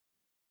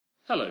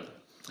Hello.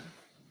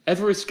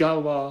 Évariste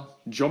Galois,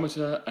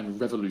 geometer and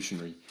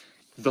revolutionary.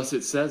 Thus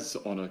it says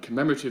on a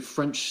commemorative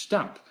French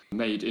stamp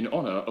made in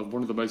honour of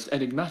one of the most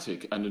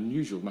enigmatic and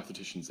unusual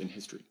mathematicians in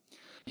history.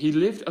 He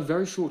lived a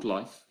very short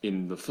life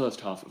in the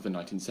first half of the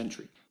 19th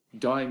century,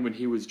 dying when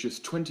he was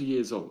just 20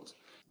 years old.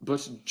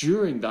 But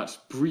during that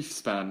brief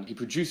span, he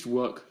produced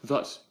work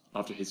that,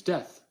 after his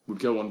death, would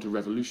go on to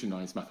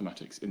revolutionise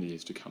mathematics in the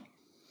years to come.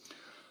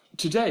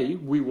 Today,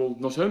 we will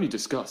not only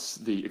discuss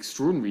the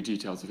extraordinary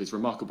details of his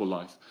remarkable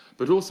life,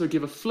 but also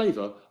give a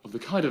flavour of the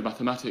kind of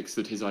mathematics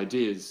that his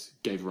ideas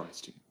gave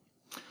rise to.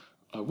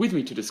 With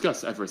me to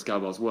discuss Évariste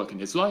Galois' work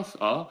and his life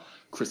are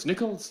Chris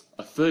Nichols,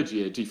 a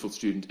third-year DPhil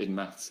student in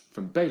maths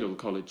from Balliol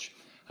College,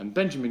 and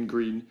Benjamin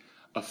Green,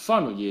 a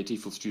final-year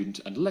DPhil student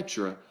and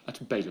lecturer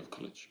at Balliol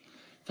College.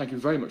 Thank you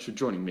very much for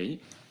joining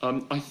me.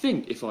 I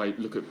think, if I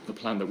look at the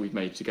plan that we've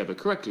made together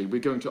correctly, we're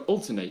going to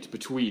alternate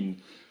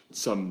between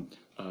some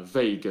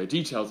vague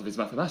details of his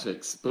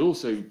mathematics, but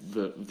also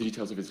the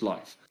details of his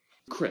life.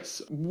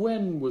 Chris,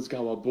 when was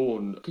Galois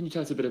born? Can you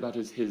tell us a bit about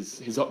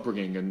his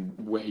upbringing and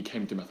where he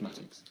came to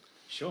mathematics?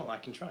 Sure, I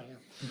can try, yeah.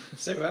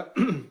 So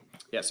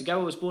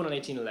Galois was born in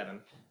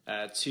 1811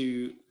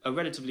 to a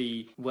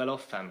relatively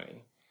well-off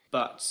family,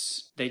 but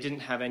they didn't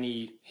have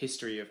any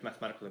history of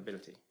mathematical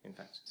ability, in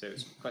fact. So it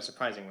was quite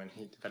surprising when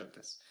he developed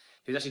this.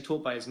 He was actually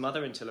taught by his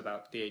mother until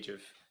about the age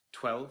of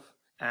 12,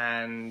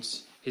 and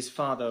his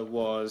father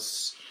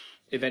was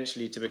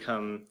eventually to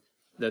become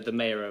the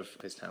mayor of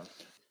his town.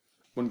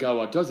 When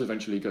Galois does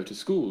eventually go to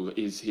school,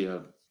 is he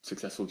a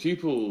successful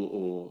pupil,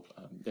 or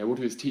what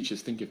do his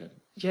teachers think of him?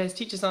 Yeah, his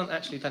teachers aren't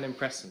actually that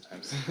impressed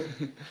sometimes.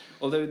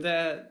 Although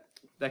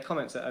their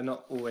comments are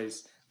not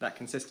always that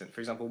consistent.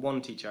 For example,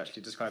 one teacher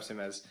actually describes him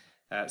as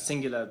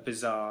singular,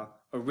 bizarre,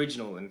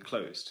 original, and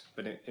closed.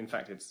 But in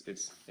fact,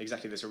 it's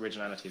exactly this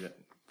originality that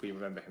we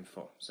remember him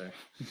for. So.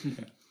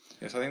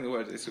 Yes, I think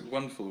it's a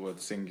wonderful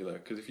word, singular,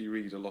 because if you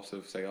read a lot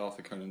of, say,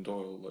 Arthur Conan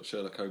Doyle, like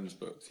Sherlock Holmes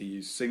books, he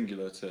used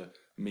singular to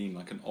mean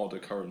like an odd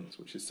occurrence,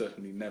 which is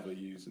certainly never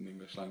used in the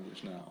English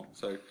language now.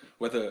 So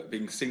whether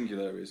being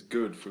singular is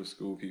good for a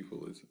school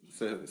pupil is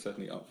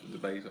certainly up for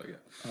debate, I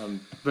guess.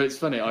 But it's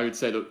funny, I would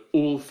say that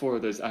all four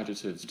of those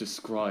adjectives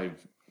describe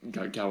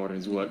Galois and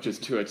his work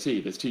just to a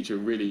T. This teacher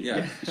really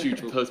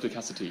huge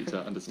perspicacity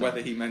to understand.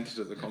 Whether he meant it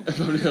as a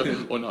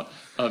compliment or not.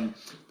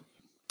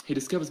 He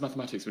discovers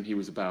mathematics when he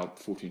was about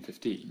 14,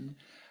 15,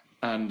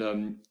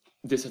 and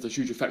this has a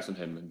huge effect on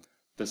him. And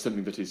there's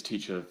something that his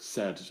teacher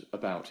said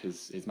about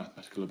his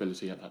mathematical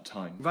ability at that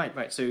time.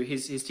 Right. So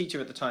his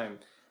teacher at the time,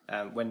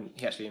 when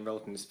he actually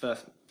enrolled in his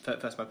first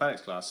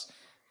mathematics class,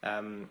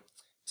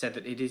 said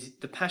that it is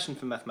the passion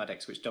for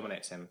mathematics which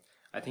dominates him.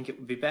 I think it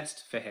would be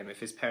best for him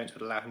if his parents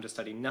would allow him to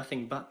study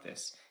nothing but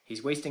this.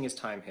 He's wasting his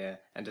time here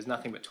and does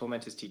nothing but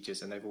torment his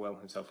teachers and overwhelm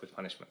himself with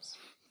punishments.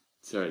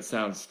 So it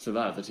sounds to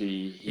that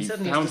he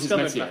found his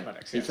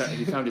métier.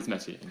 He found his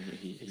métier and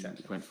he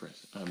exactly. went for it.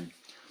 And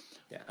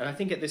I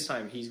think at this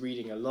time he's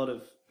reading a lot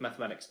of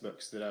mathematics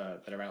books that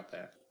are out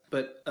there.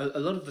 But a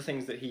lot of the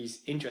things that he's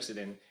interested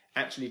in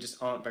actually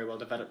just aren't very well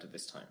developed at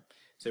this time.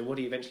 So what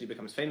he eventually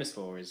becomes famous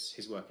for is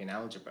his work in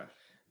algebra.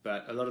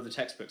 But a lot of the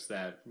textbooks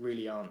there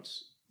really aren't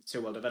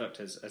so well developed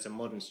as a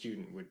modern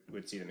student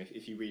would see them.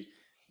 If you read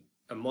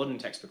a modern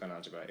textbook on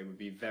algebra, it would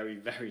be very,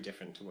 very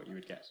different to what you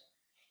would get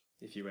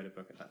if you read a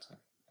book at that time.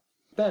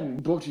 Ben,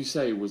 what would you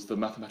say was the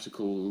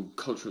mathematical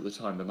culture at the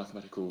time, the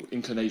mathematical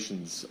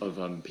inclinations of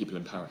people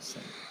in Paris?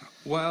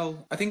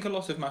 Well, I think a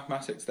lot of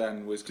mathematics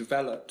then was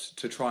developed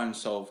to try and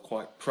solve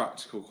quite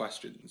practical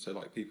questions. So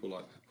like people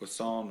like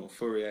Poisson or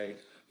Fourier,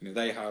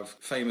 they have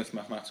famous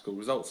mathematical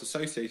results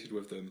associated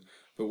with them,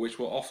 but which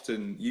were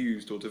often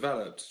used or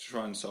developed to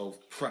try and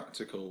solve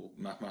practical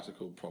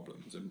mathematical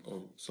problems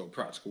or solve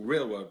practical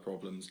real-world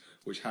problems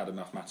which had a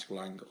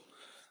mathematical angle.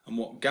 And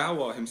what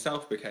Galois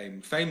himself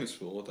became famous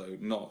for, though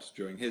not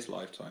during his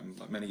lifetime,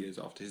 like many years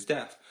after his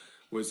death,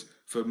 was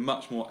for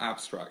much more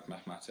abstract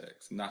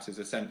mathematics. And that is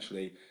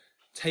essentially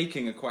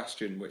taking a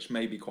question which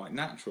may be quite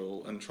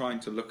natural and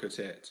trying to look at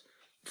it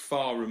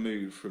far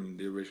removed from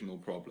the original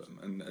problem.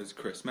 And as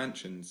Chris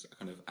mentions,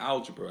 kind of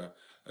algebra,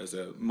 as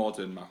a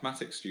modern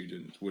mathematics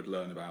student would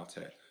learn about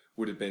it,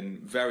 would have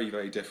been very,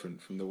 very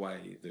different from the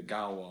way that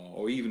Galois,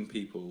 or even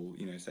people,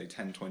 say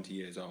 10, 20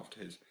 years after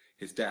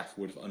his death,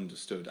 would have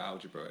understood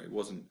algebra. It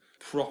wasn't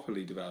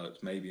properly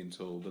developed maybe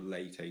until the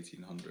late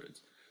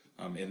 1800s,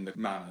 in the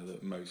manner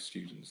that most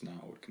students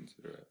now would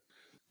consider it.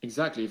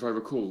 Exactly, if I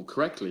recall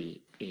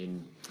correctly,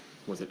 in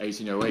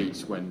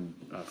 1808, when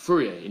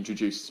Fourier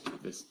introduced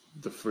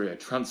the Fourier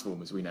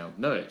transform as we now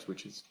know it,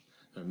 which is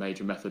a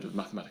major method of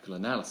mathematical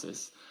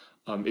analysis.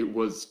 It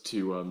was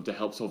to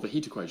help solve the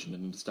heat equation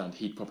and understand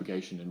heat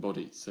propagation in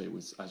bodies. So it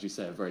was, as you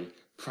say, a very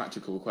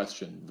practical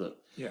question that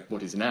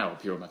what is now a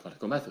pure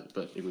mathematical method,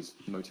 but it was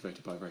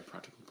motivated by a very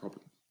practical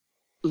problem.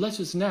 Let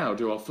us now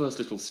do our first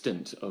little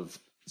stint of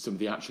some of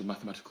the actual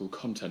mathematical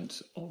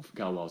content of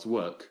Galois'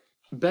 work.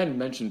 Ben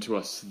mentioned to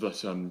us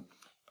that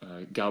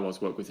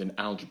Galois' work within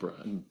algebra,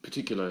 and in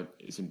particular,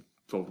 is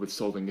involved with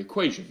solving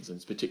equations,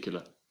 and in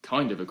particular,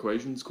 kind of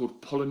equations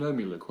called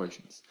polynomial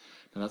equations.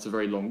 Now, that's a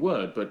very long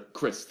word, but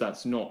Chris,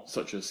 that's not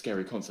such a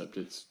scary concept.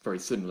 It's very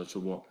similar to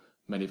what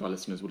many of our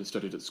listeners would have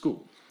studied at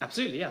school.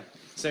 Absolutely, yeah.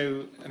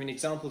 So, I mean,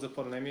 examples of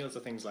polynomials are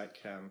things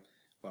like,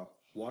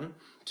 1,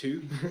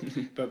 2,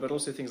 but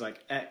also things like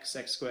x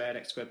squared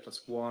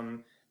plus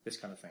 1, this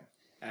kind of thing.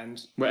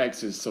 And where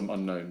x is some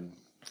unknown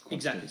quantity.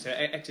 Exactly. So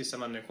x is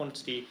some unknown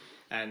quantity,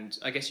 and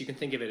I guess you can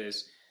think of it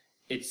as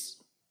it's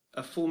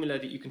a formula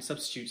that you can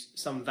substitute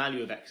some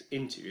value of x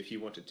into if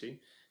you wanted to.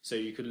 So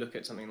you could look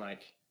at something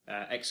like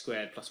x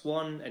squared plus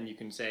 1, and you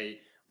can say,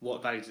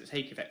 what value does it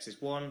take if x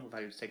is 1? What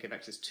value does it take if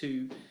x is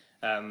 2?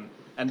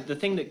 And the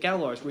thing that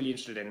Galois is really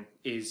interested in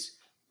is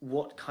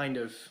what kind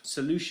of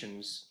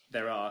solutions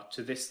there are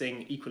to this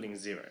thing equaling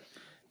 0.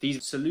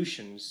 These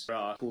solutions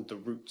are called the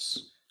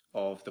roots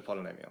of the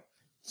polynomial.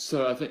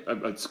 So I think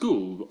at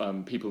school,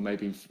 people may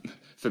be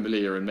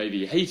familiar and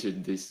maybe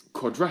hated this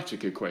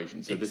quadratic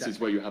equation. So this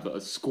is where you have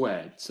a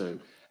squared. So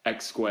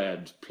x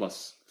squared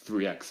plus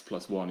 3x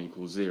plus 1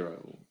 equals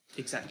 0.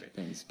 Exactly.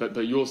 Things. But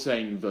you're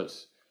saying that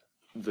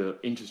the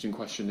interesting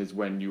question is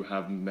when you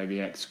have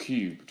maybe x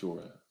cubed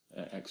or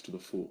x to the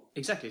 4.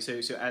 Exactly. So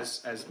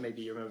as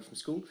maybe you remember from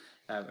school,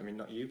 I mean,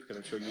 not you, because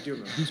I'm sure you do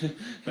remember from school,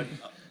 but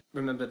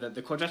remember that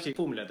the quadratic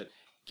formula that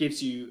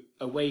gives you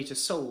a way to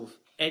solve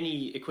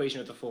any equation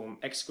of the form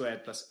x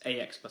squared plus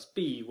ax plus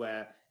b,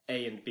 where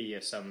a and b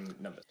are some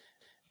numbers.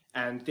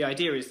 And the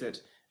idea is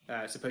that,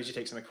 suppose you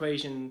take some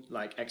equation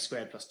like x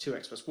squared plus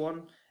 2x plus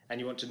 1, and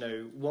you want to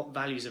know what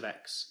values of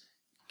x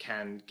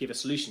can give a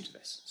solution to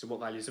this. So what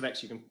values of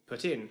x you can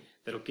put in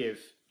that'll give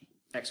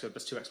x squared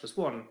plus 2x plus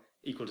 1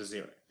 equal to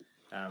 0.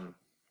 And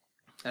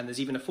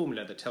there's even a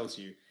formula that tells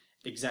you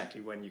exactly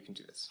when you can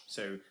do this.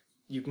 So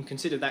you can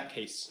consider that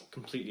case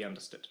completely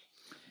understood.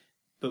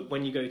 But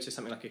when you go to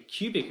something like a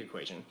cubic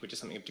equation, which is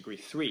something of degree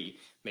 3,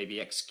 maybe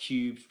x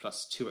cubed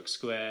plus 2x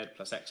squared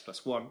plus x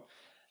plus 1,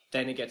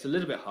 then it gets a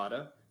little bit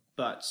harder,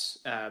 but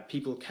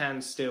people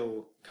can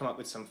still come up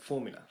with some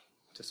formula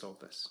to solve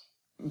this.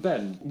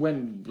 Ben,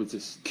 when was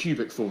this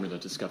cubic formula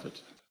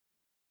discovered?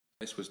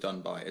 This was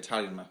done by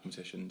Italian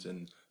mathematicians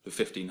in the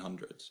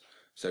 1500s.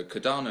 So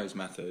Cardano's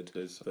method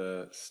is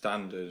the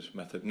standard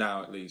method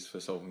now, at least,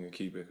 for solving a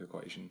cubic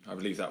equation. I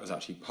believe that was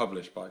actually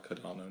published by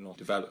Cardano, not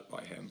developed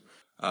by him.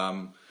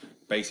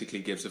 Basically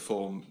gives a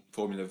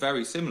formula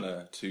very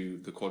similar to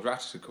the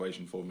quadratic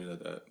equation formula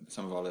that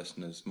some of our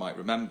listeners might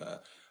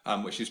remember,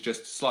 which is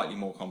just slightly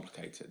more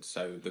complicated.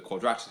 So the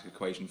quadratic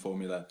equation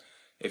formula,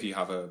 if you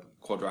have a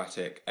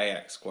quadratic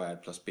ax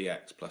squared plus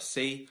bx plus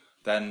c,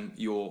 then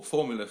your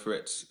formula for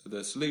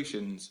the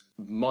solutions...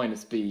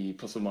 minus b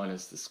plus or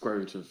minus the square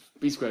root of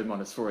b squared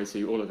minus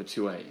 4ac all over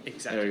 2a.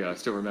 Exactly. There we go, I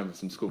still remember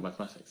from school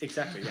mathematics.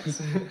 Exactly,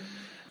 yes.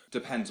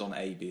 depends on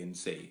a, b and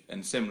c.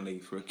 And similarly,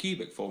 for a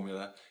cubic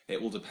formula,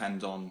 it will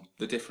depend on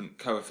the different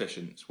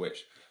coefficients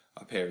which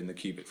appear in the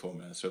cubic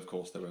formula. So, of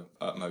course, there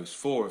are at most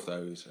 4 of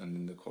those, and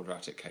in the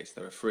quadratic case,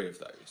 there are 3 of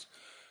those.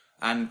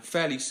 And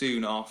fairly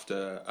soon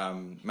after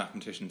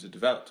mathematicians had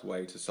developed a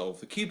way to solve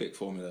the cubic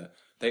formula,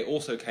 they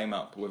also came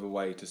up with a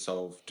way to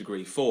solve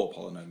degree 4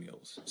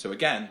 polynomials. So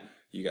again,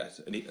 you get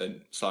a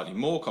slightly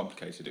more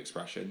complicated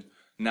expression,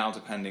 now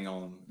depending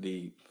on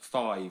the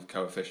 5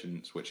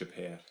 coefficients which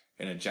appear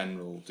in a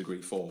general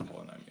degree 4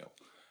 polynomial.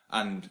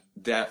 And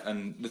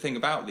the thing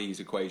about these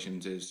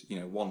equations is,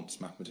 once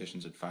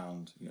mathematicians had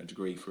found,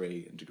 degree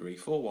 3 and degree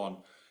 4 one,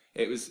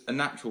 it was a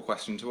natural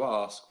question to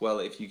ask, well,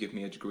 if you give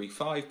me a degree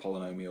 5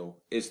 polynomial,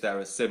 is there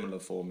a similar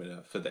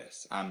formula for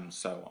this? And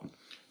so on.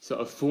 So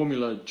a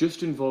formula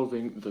just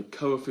involving the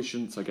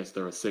coefficients, I guess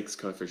there are 6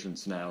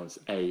 coefficients now, as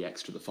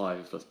ax to the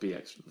 5 plus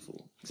bx to the 4,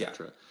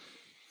 etc. Yeah.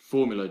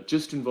 Formula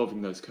just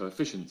involving those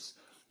coefficients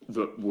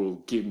that will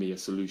give me a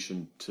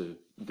solution to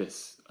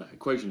this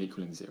equation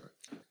equaling 0.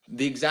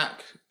 The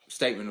exact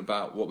statement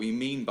about what we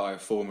mean by a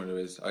formula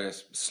is, I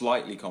guess,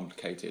 slightly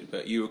complicated,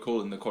 but you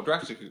recall in the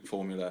quadratic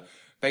formula,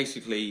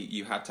 basically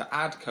you had to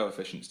add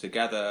coefficients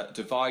together,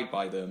 divide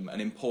by them,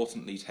 and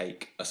importantly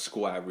take a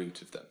square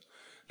root of them.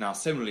 Now,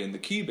 similarly in the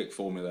cubic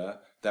formula,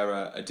 there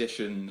are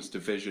additions,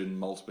 division,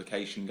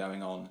 multiplication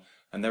going on,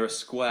 and there are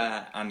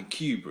square and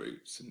cube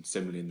roots. And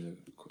similarly in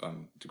the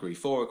degree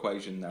 4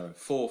 equation, there are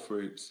 4th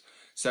roots.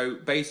 So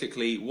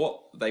basically what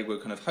they were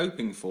kind of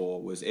hoping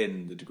for was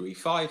in the degree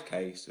 5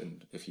 case,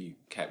 and if you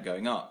kept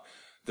going up,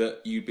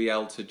 that you'd be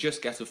able to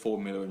just get a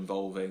formula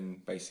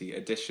involving basically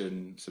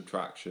addition,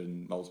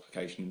 subtraction,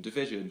 multiplication and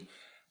division,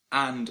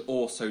 and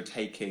also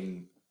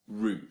taking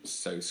roots,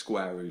 so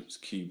square roots,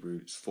 cube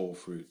roots,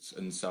 4th roots,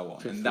 and so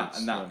on. And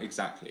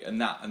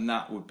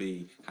that would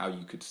be how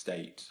you could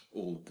state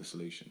all of the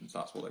solutions.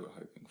 That's what they were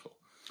hoping for.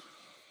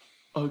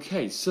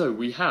 Okay, so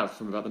we have,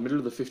 from about the middle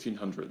of the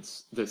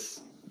 1500s,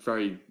 this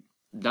very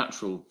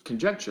natural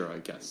conjecture, I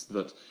guess,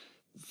 that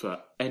for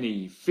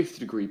any 5th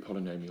degree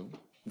polynomial,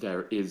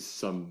 there is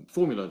some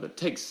formula that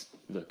takes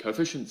the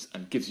coefficients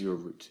and gives you a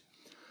root.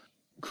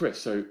 Chris,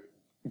 so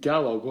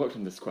Galois worked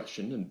on this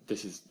question, and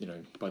this is,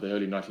 by the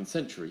early 19th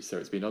century, so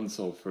it's been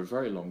unsolved for a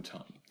very long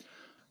time.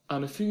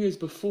 And a few years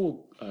before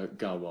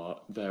Galois,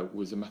 there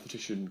was a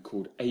mathematician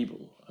called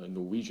Abel, a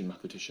Norwegian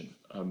mathematician.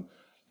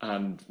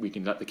 And we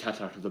can let the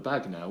cat out of the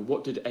bag now.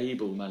 What did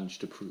Abel manage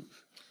to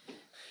prove?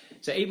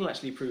 So Abel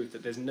actually proved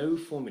that there's no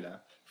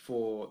formula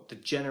for the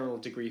general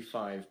degree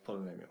 5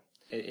 polynomial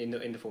in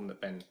the form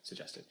that Ben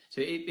suggested. So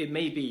it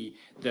may be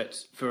that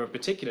for a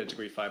particular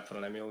degree 5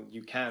 polynomial,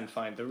 you can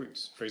find the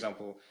roots. For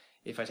example,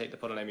 if I take the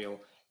polynomial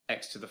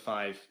x to the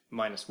 5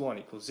 minus 1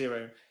 equals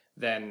 0,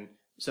 then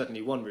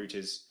certainly one root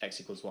is x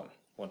equals 1.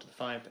 1 to the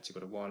 5, that's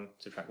equal to 1.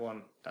 Subtract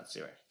 1, that's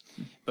 0.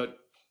 But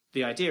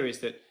the idea is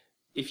that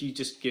if you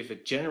just give a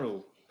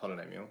general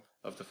polynomial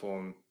of the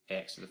form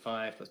ax to the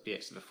 5 plus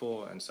bx to the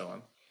 4 and so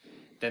on,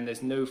 then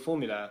there's no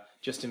formula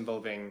just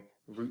involving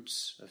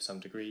roots of some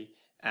degree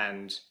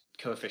and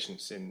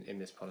coefficients in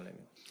this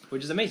polynomial,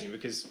 which is amazing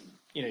because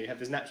you have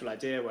this natural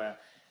idea where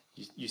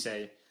you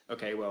say,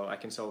 okay, well, I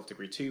can solve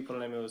degree 2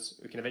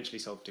 polynomials, we can eventually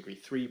solve degree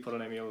 3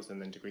 polynomials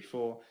and then degree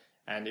 4,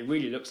 and it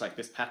really looks like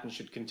this pattern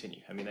should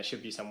continue. I mean, there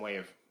should be some way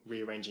of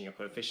rearranging your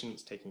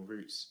coefficients, taking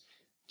roots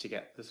to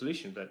get the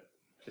solution, but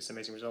this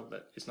amazing result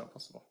that it's not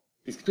possible.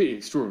 It's completely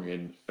extraordinary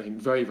and I think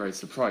very, very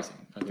surprising.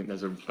 I think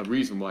there's a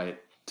reason why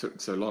it took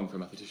so long for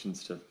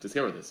mathematicians to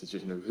discover this. It's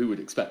just, who would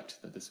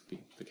expect that this would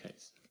be the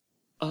case?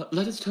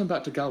 Let us turn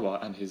back to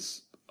Galois and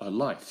his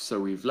life. So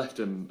we've left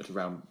him at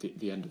around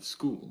the end of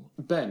school.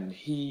 Ben,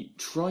 he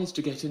tries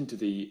to get into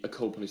the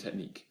École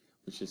Polytechnique,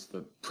 which is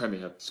the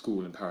premier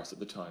school in Paris at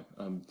the time.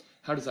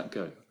 How does that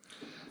go?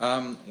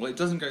 Well, it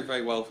doesn't go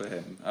very well for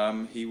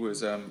him. He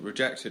was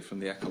rejected from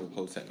the École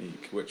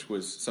Polytechnique, which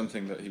was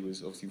something that he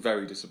was obviously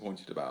very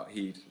disappointed about.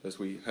 He'd, as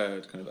we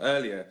heard kind of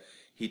earlier,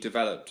 he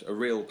developed a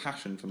real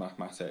passion for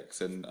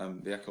mathematics, and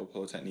the École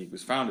Polytechnique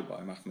was founded by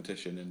a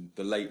mathematician in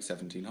the late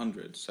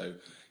 1700s, so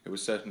it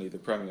was certainly the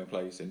premier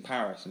place in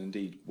Paris, and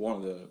indeed one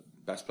of the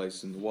best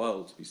places in the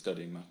world to be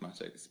studying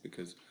mathematics,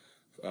 because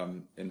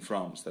in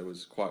France there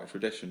was quite a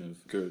tradition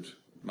of good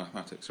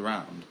mathematics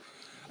around.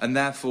 And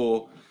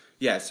therefore,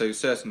 so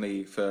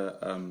certainly for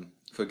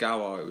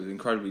Galois it was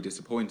incredibly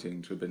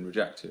disappointing to have been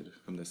rejected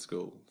from this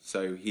school.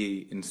 So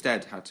he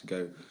instead had to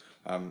go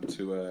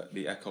to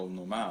the École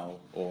Normale,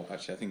 or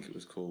actually I think it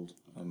was called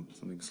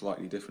something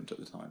slightly different at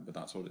the time, but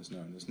that's what it's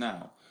known as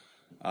now,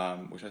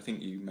 which I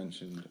think you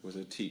mentioned was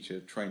a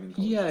teacher training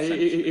college. Yeah,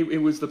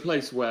 it was the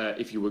place where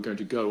if you were going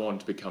to go on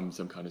to become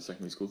some kind of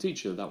secondary school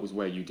teacher, that was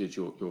where you did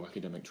your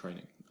academic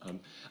training.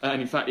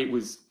 And in fact, it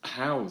was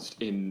housed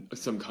in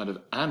some kind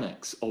of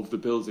annex of the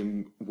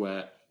building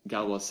where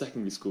Galois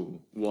Secondary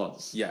School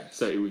was. Yes.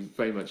 So it was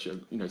very much,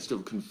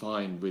 still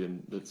confined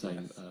within the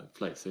same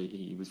place. So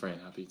he was very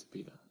happy to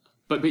be there.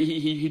 But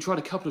he tried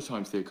a couple of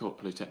times the École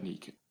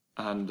Polytechnique,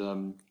 and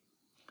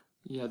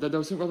there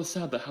was something rather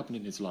sad that happened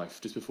in his life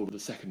just before the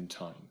second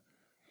time.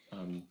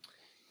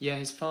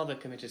 His father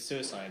committed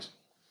suicide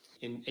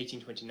in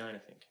 1829, I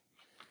think.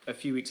 A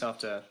few weeks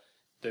after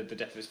the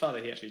death of his father,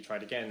 he actually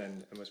tried again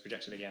and was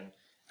rejected again.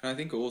 And I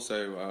think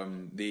also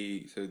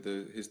the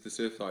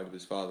suicide of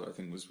his father, I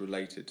think, was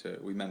related to.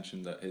 We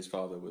mentioned that his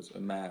father was a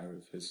mayor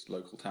of his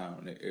local town,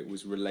 and it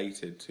was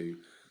related to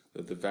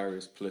the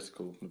various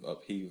political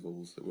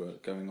upheavals that were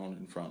going on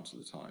in France at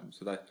the time.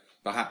 So that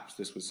perhaps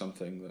this was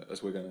something that,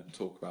 as we're going to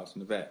talk about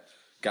in a bit,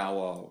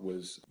 Galois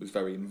was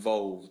very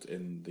involved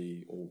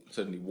in or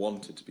certainly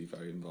wanted to be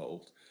very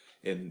involved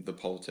in the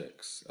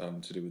politics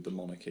to do with the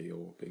monarchy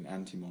or being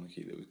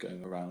anti-monarchy that was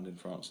going around in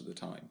France at the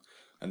time.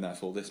 And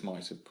therefore this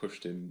might have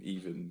pushed him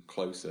even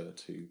closer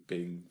to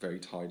being very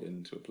tied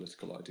into a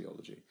political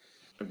ideology.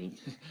 I mean,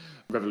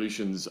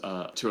 revolutions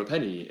to a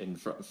penny in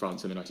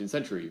France in the 19th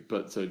century.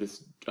 But so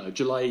this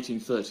July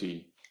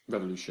 1830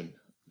 revolution,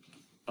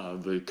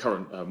 the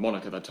current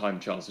monarch at that time,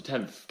 Charles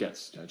X,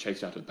 gets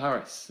chased out of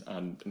Paris,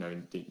 and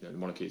the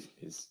monarchy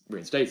is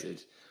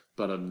reinstated.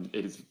 But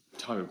it is a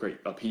time of great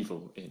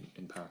upheaval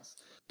in Paris.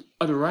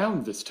 At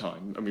around this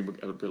time,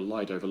 we'll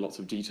light over lots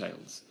of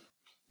details.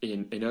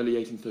 In early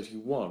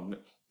 1831,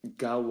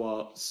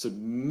 Galois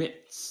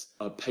submits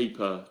a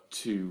paper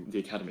to the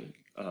Academy.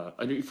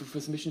 For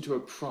submission to a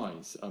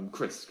prize.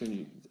 Chris, can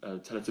you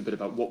tell us a bit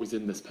about what was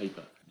in this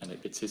paper and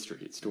its history,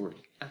 its story?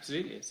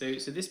 Absolutely.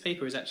 So this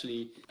paper is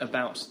actually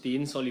about the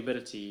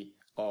insolubility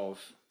of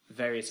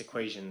various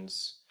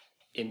equations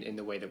in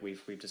the way that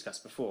we've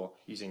discussed before,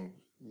 using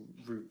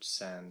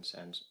roots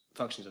and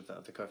functions of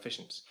the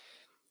coefficients.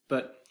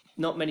 But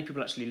not many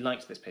people actually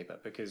liked this paper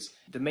because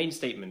the main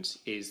statement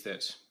is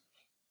that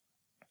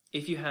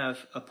if you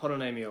have a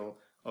polynomial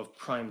of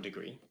prime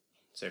degree,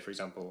 so for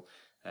example,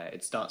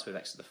 it starts with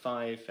x to the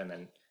 5 and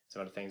then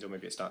some other things, or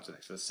maybe it starts with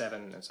x to the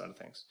 7 and some other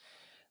things,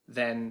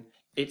 then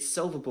it's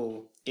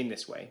solvable in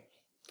this way,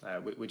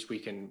 which we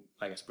can,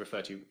 I guess,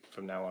 refer to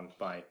from now on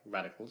by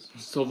radicals.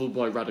 Solvable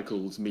by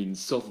radicals means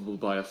solvable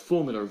by a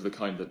formula of the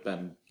kind that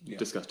Ben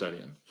discussed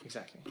earlier.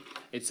 Exactly.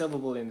 It's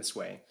solvable in this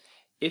way,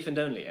 if and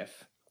only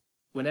if,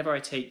 whenever I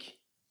take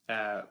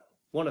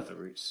one of the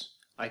roots,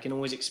 I can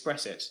always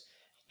express it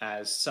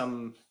as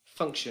some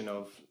function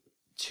of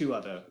two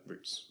other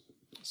roots.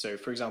 So,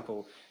 for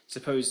example,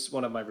 suppose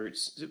one of my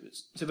roots,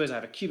 suppose I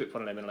have a cubic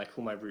polynomial and I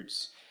call my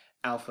roots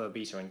alpha,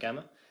 beta, and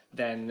gamma,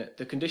 then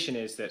the condition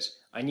is that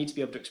I need to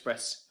be able to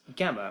express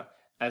gamma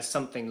as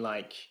something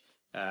like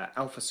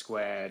alpha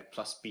squared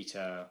plus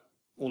beta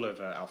all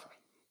over alpha.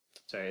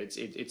 So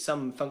it's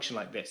some function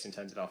like this in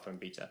terms of alpha and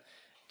beta.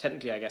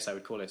 Technically, I guess I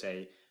would call it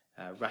a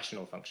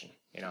rational function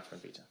in alpha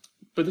and beta.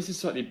 But this is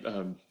slightly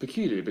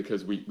peculiar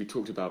because we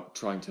talked about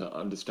trying to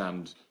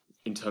understand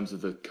in terms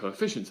of the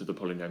coefficients of the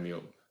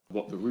polynomial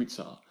what the roots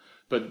are.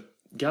 But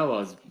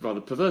Galois, rather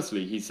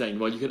perversely, he's saying,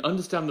 well, you can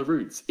understand the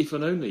roots if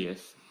and only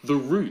if the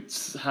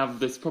roots have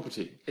this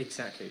property.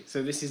 Exactly.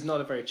 So this is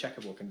not a very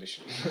checkable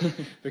condition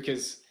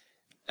because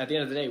at the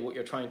end of the day, what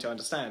you're trying to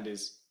understand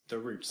is the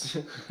roots.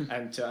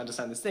 And to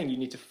understand this thing, you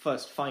need to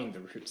first find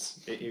the roots,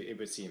 it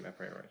would seem a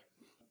priori.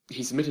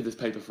 He submitted this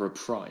paper for a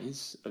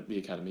prize at the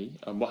Academy.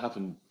 And what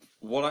happened?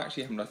 What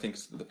actually happened, I think,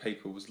 is that the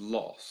paper was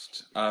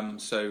lost.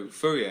 So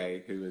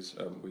Fourier, who was,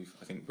 we've,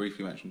 I think,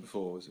 briefly mentioned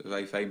before, was a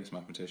very famous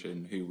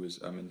mathematician who was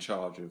in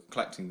charge of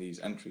collecting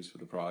these entries for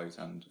the prize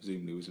and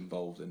presumably was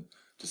involved in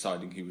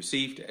deciding who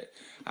received it,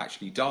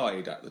 actually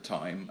died at the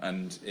time,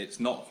 and it's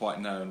not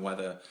quite known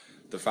whether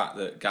the fact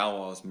that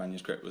Galois'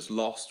 manuscript was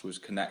lost was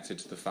connected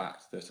to the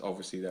fact that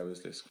obviously there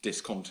was this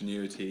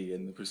discontinuity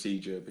in the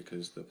procedure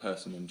because the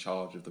person in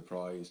charge of the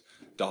prize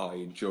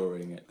died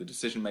during the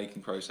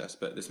decision-making process.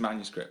 But this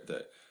manuscript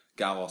that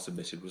Galois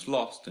submitted was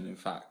lost, and in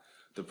fact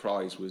the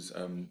prize was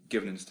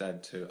given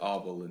instead to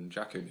Abel and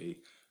Jacobi,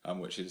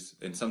 which is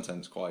in some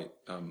sense quite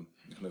kind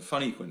of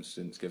funny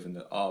coincidence given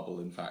that Abel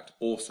in fact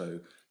also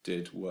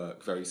did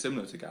work very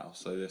similar to Galois.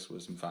 So this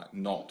was in fact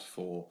not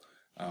for...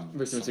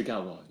 Very similar to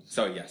Galois.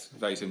 So yes,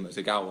 very similar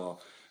to Galois.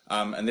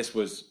 And this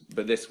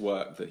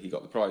work that he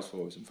got the prize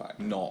for was in fact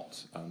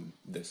not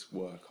this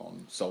work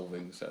on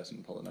solving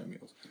certain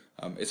polynomials.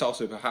 It's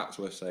also perhaps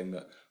worth saying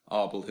that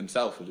Abel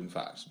himself had in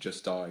fact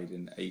just died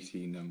in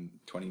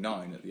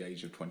 1829 at the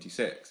age of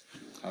 26.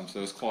 So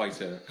there was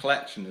quite a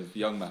collection of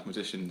young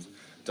mathematicians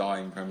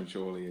dying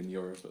prematurely in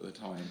Europe at the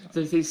time.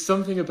 There's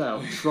something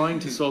about trying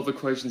to solve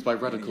equations by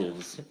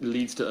radicals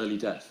leads to early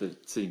death,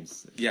 it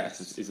seems.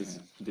 Yes. Is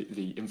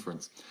the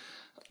inference.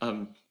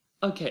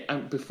 Okay,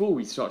 and before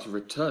we start to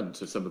return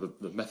to some of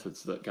the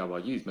methods that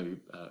Galois used, maybe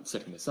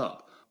setting this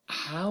up,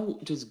 how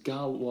does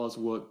Galois'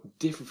 work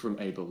differ from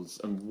Abel's,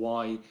 and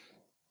why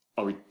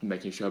are we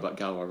making a show about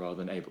Galois rather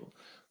than Abel?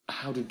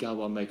 How did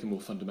Galois make a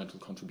more fundamental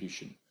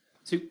contribution?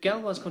 So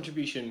Galois'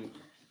 contribution,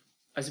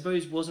 I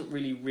suppose, wasn't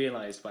really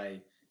realised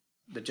by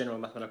the general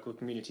mathematical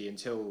community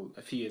until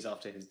a few years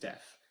after his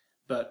death.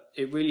 But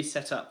it really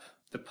set up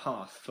the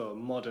path for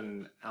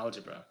modern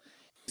algebra.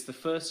 It's the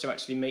first to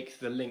actually make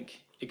the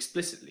link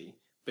explicitly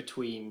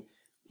between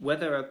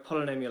whether a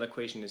polynomial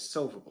equation is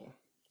solvable,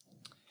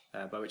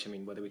 by which I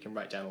mean whether we can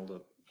write down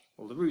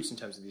all the roots in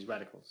terms of these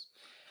radicals,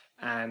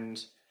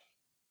 and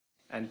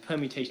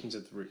permutations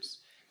of the roots,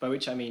 by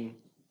which I mean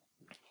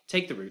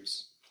take the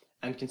roots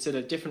and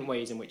consider different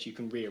ways in which you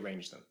can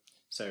rearrange them.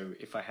 So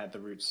if I had the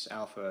roots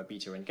alpha,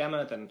 beta, and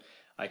gamma, then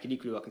I could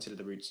equally well consider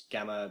the roots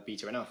gamma,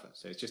 beta, and alpha.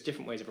 So it's just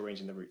different ways of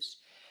arranging the roots.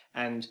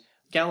 And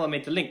Galois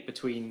made the link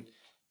between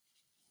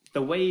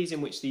the ways in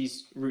which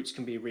these roots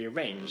can be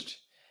rearranged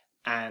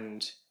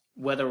and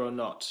whether or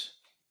not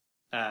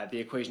the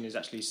equation is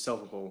actually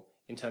solvable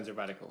in terms of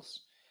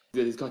radicals.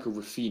 There's a guy called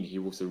Ruffini, he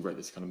also wrote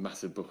this kind of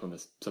massive book on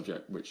this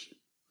subject, which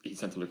he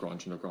sent to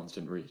Lagrange, and Lagrange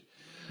didn't read.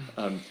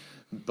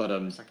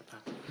 It's like a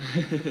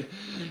pattern.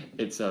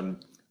 It's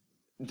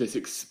this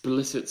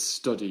explicit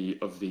study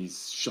of these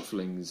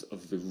shufflings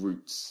of the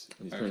roots,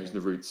 and these permutations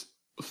of the roots.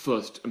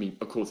 First, I mean,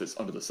 of course, it's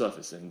under the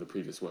surface in the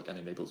previous work and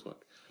in Abel's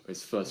work. But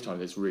it's the first time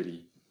it's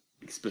really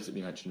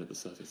explicitly mentioned at the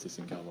surface. It's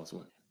in Galois'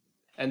 work.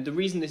 And the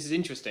reason this is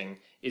interesting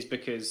is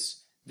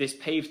because this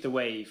paved the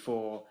way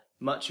for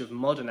much of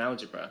modern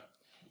algebra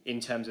in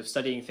terms of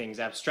studying things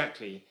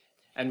abstractly,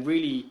 and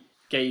really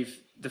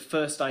gave the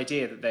first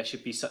idea that there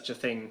should be such a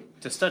thing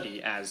to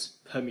study as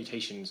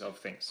permutations of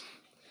things.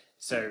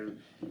 So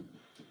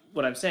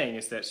what I'm saying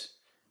is that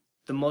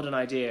the modern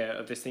idea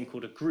of this thing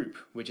called a group,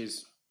 which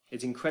is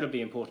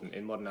incredibly important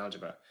in modern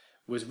algebra,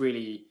 was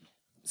really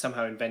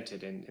somehow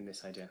invented in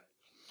this idea.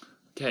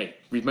 Okay,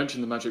 we've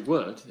mentioned the magic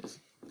word. It's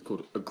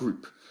called a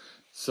group.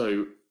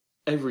 So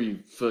every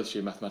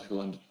first-year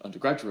mathematical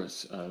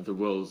undergraduate the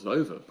world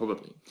over,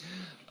 probably,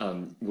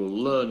 will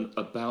learn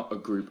about a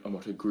group and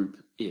what a group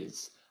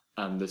is.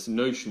 And this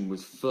notion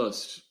was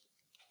first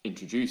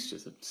introduced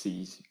as a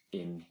seed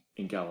in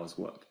Galois'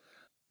 work.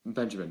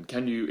 Benjamin,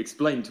 can you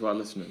explain to our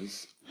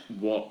listeners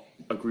what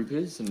a group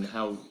is and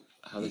how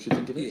they should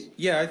think of it?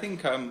 Yeah, I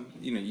think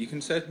you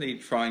can certainly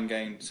try and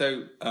gain.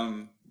 So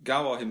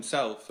Galois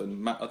himself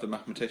and other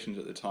mathematicians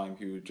at the time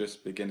who were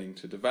just beginning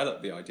to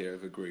develop the idea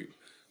of a group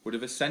would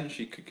have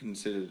essentially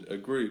considered a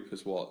group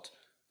as what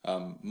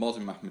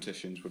modern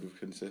mathematicians would have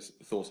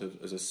thought of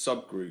as a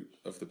subgroup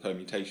of the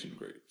permutation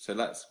group. So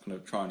let's kind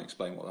of try and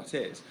explain what that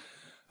is.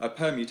 A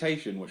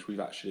permutation, which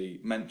we've actually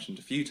mentioned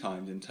a few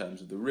times in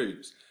terms of the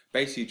roots,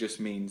 basically just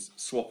means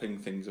swapping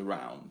things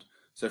around.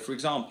 So for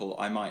example,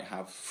 I might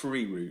have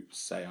 3 roots,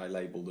 say I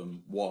label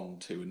them 1,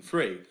 2 and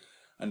 3,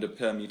 And a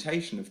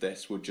permutation of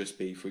this would just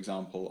be, for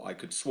example, I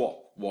could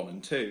swap 1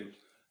 and 2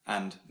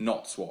 and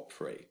not swap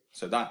 3.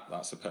 So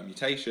that's a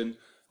permutation.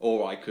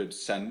 Or I could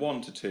send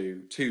 1 to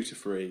 2, 2 to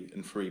 3,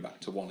 and 3 back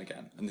to 1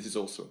 again. And this is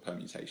also a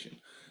permutation.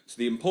 So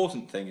the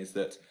important thing is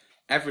that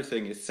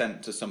everything is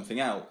sent to something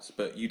else,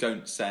 but you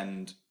don't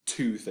send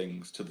 2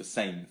 things to the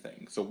same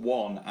thing. So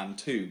 1 and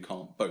 2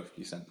 can't both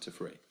be sent to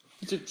 3.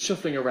 Just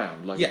shuffling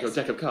around like Yes. a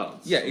deck of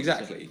cards. Yeah,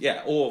 exactly.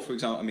 Yeah, or for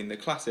example, I mean, the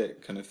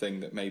classic kind of thing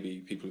that maybe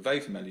people are very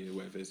familiar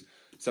with is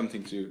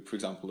something to do, for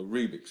example, a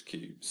Rubik's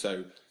Cube.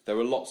 So there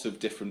are lots of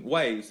different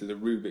ways that a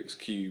Rubik's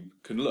Cube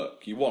can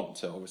look. You want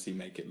to obviously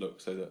make it look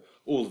so that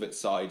all of its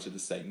sides are the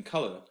same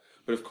colour.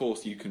 But of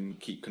course, you can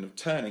keep kind of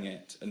turning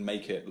it and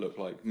make it look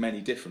like many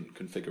different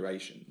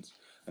configurations.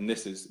 And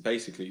this is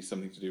basically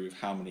something to do with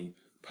how many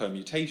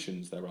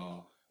permutations there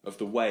are of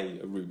the way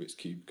a Rubik's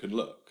Cube can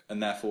look.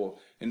 And therefore,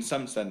 in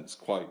some sense,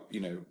 quite,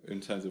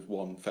 in terms of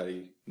one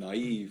fairly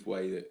naive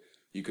way that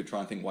you could try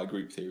and think why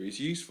group theory is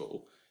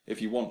useful,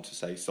 if you want to,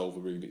 say, solve a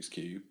Rubik's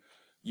Cube,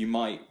 you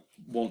might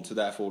want to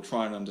therefore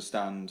try and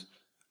understand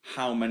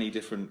how many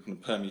different kind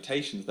of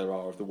permutations there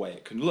are of the way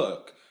it can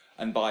look.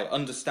 And by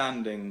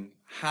understanding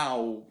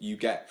how you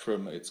get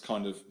from its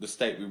kind of the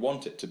state we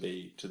want it to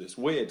be to this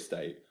weird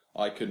state,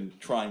 I can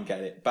try and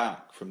get it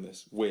back from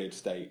this weird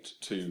state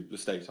to the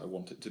state I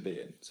want it to be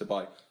in. So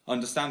by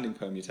understanding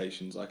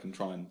permutations, I can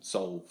try and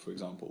solve, for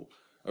example,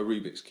 a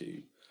Rubik's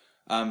Cube.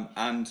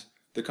 And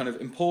the kind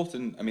of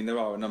important, I mean, there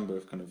are a number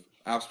of kind of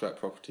abstract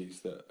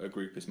properties that a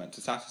group is meant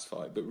to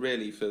satisfy, but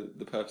really for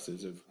the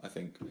purposes of, I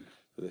think,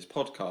 for this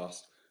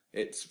podcast,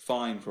 it's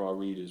fine for our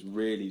readers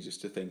really just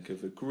to think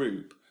of a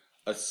group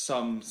as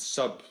some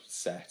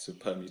subset of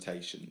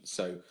permutations.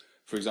 So,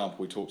 for example,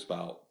 we talked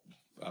about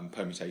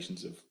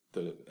permutations of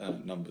the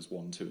numbers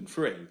 1, 2, and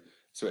 3.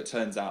 So it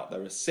turns out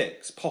there are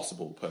 6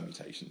 possible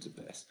permutations of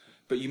this,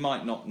 but you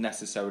might not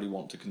necessarily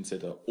want to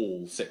consider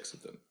all 6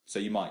 of them. So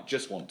you might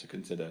just want to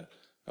consider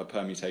a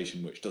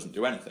permutation which doesn't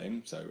do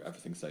anything, so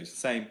everything stays the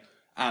same,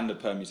 and a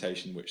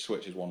permutation which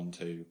switches 1 and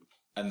 2,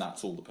 and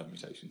that's all the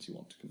permutations you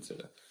want to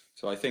consider.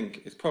 So I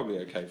think it's probably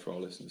okay for our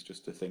listeners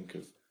just to think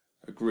of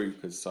a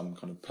group as some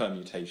kind of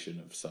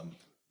permutation of some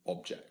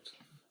object,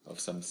 of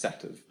some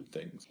set of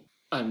things.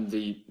 And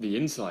the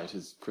insight,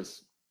 as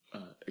Chris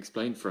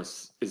explained for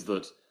us, is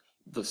that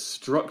the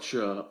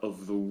structure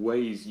of the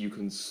ways you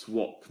can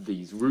swap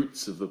these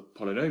roots of the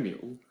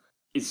polynomial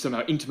is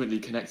somehow intimately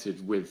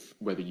connected with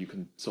whether you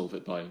can solve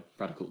it by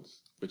radicals,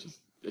 which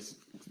is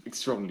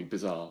strongly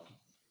bizarre.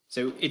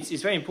 So it's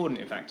very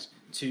important, in fact,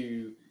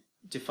 to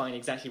define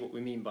exactly what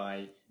we mean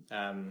by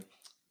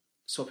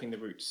swapping the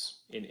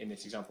roots in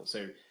this example.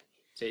 So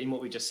in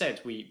what we just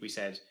said, we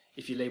said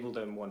if you label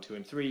them 1, 2,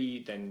 and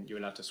 3, then you're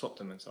allowed to swap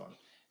them and so on.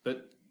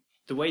 But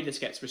the way this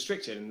gets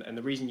restricted, and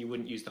the reason you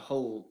wouldn't use the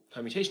whole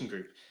permutation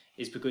group,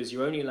 is because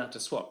you're only allowed to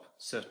swap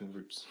certain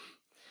roots.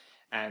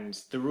 And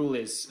the rule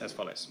is as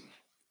follows.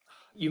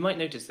 You might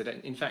notice that,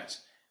 in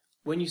fact,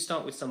 when you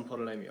start with some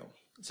polynomial,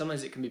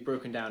 sometimes it can be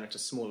broken down into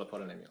smaller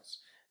polynomials.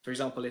 For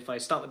example, if I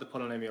start with the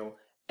polynomial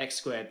x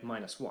squared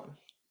minus 1,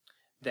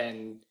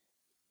 then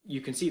you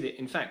can see that,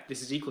 in fact,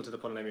 this is equal to the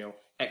polynomial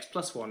x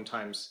plus 1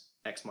 times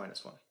x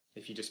minus 1.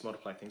 If you just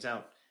multiply things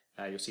out,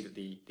 you'll see that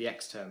the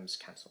x terms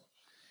cancel.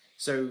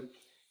 So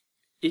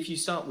if you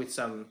start with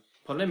some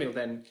polynomial,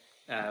 then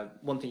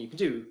one thing you can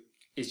do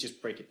is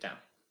just break it down.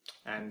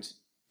 And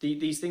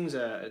these things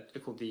are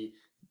called the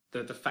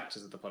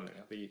factors of the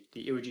polynomial,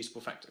 the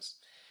irreducible factors.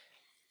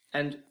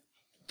 And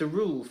the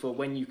rule for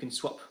when you can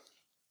swap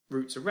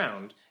roots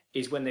around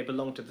is when they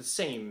belong to the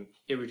same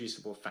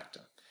irreducible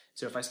factor.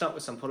 So if I start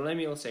with some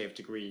polynomial, say of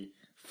degree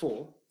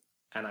 4,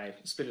 and I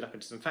split it up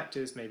into some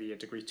factors, maybe a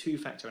degree 2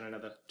 factor and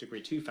another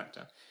degree 2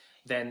 factor,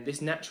 then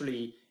this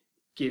naturally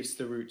gives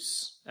the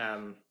roots,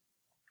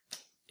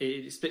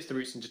 it splits the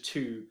roots into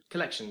 2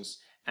 collections,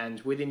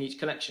 and within each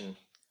collection,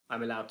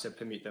 I'm allowed to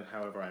permute them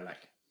however I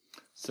like.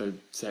 So,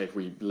 say if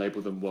we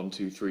label them 1,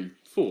 2, 3,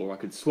 4, I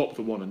could swap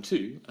the 1 and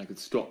 2, I could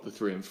swap the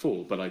 3 and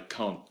 4, but I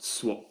can't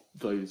swap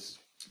those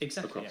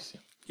across.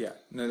 Yeah,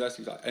 no, that's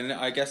exactly. And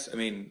I guess, I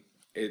mean,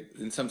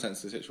 in some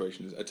sense, the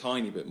situation is a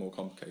tiny bit more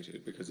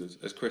complicated because,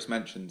 as Chris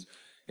mentioned,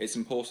 it's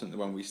important that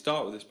when we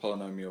start with this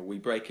polynomial, we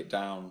break it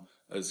down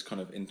as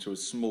kind of into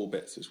as small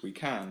bits as we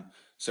can,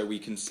 so we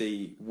can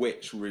see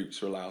which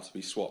roots are allowed to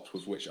be swapped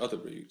with which other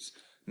roots.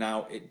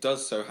 Now, it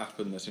does so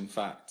happen that, in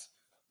fact,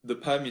 the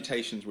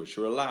permutations which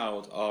are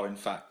allowed are, in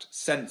fact,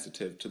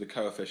 sensitive to the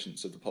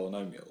coefficients of the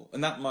polynomial.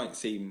 And that might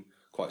seem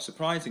quite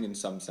surprising in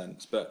some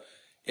sense, but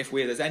if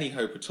there's any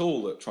hope at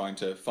all at trying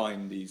to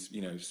find these,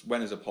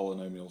 when is a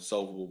polynomial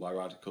solvable by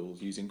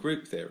radicals using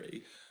group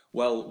theory,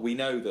 well, we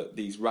know that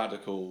these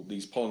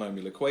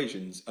polynomial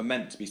equations are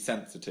meant to be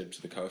sensitive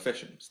to the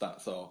coefficients.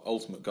 That's our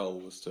ultimate goal,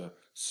 was to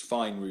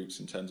find roots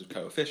in terms of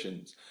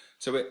coefficients.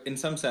 So in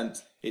some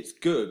sense, it's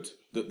good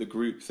that the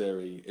group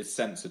theory is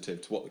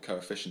sensitive to what the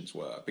coefficients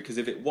were, because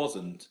if it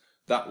wasn't,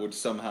 that would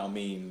somehow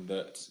mean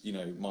that,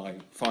 my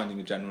finding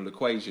a general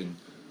equation,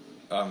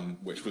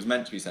 which was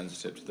meant to be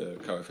sensitive to the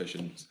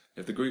coefficients,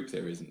 if the group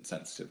theory isn't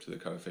sensitive to the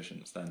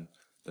coefficients, then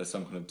there's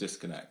some kind of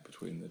disconnect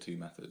between the two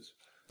methods.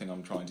 The thing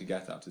I'm trying to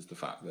get at is the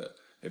fact that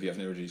if you have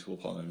an irreducible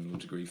polynomial of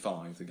degree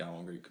 5, the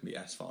Galois group can be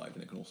S5,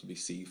 and it can also be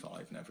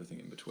C5 and everything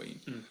in between.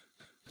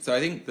 So I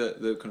think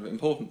that the kind of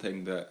important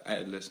thing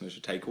that listeners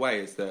should take away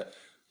is that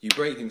you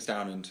break things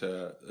down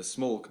into as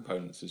small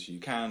components as you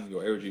can,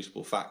 your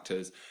irreducible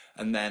factors,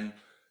 and then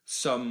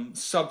some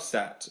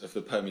subset of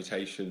the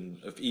permutation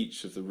of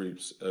each of the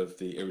roots of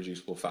the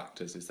irreducible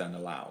factors is then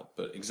allowed.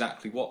 But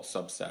exactly what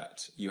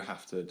subset you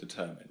have to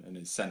determine and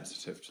is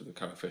sensitive to the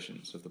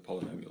coefficients of the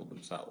polynomial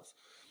themselves.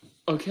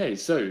 Okay,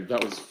 so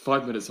that was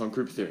 5 minutes on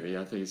group theory.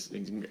 I think it's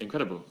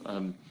incredible.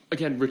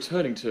 Again,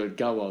 returning to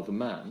Galois the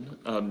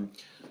man,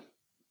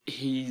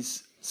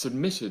 he's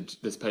submitted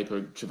this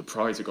paper to the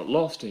prize. It got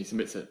lost, and he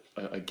submits it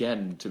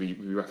again to be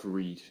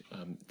refereed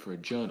for a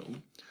journal.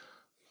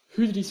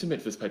 Who did he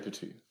submit this paper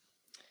to?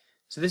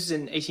 So this is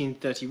in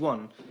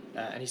 1831,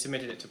 and he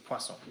submitted it to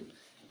Poisson.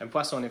 And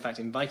Poisson, in fact,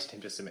 invited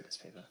him to submit this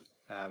paper,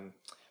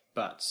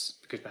 but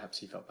because perhaps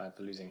he felt bad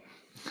for losing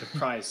the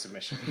prize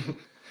submission.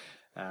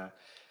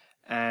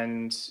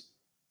 And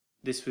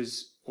this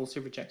was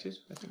also rejected,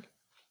 I think.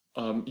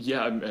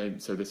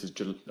 So this is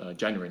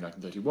January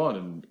 1931,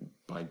 and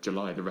by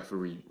July the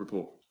referee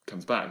report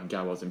comes back, and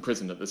Galois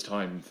imprisoned at this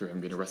time through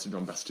having been arrested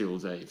on Bastille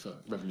Day for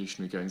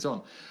revolutionary goings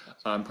on.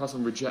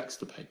 Poisson rejects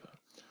the paper.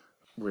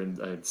 We're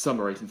in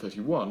summer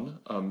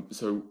 1831,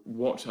 so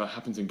what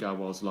happens in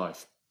Galois'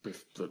 life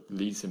that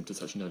leads him to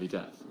such an early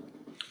death?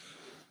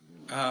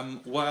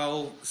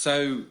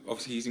 So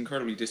obviously he's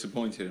incredibly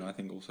disappointed, and I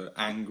think also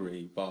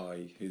angry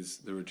by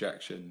the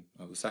rejection,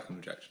 or the second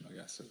rejection, I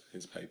guess, of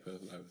his paper.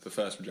 Though the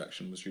first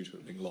rejection was due to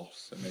it being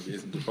lost, so maybe it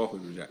isn't a proper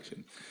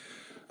rejection.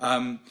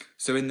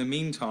 So in the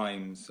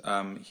meantime,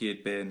 he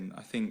had been,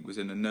 I think, was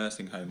in a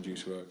nursing home due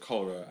to a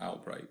cholera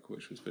outbreak,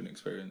 which was been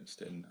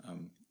experienced in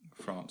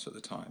France at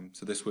the time.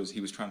 So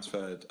he was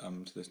transferred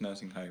to this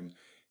nursing home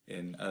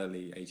in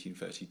early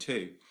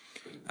 1832,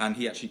 and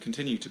he actually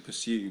continued to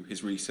pursue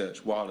his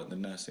research while at the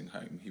nursing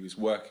home. He was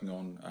working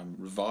on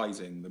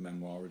revising the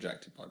memoir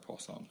rejected by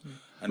Poisson,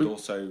 and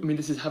also... I mean,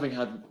 this is having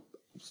had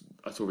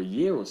a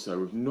year or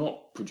so of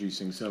not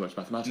producing so much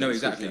mathematics. No,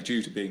 exactly,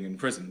 due to being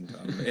imprisoned,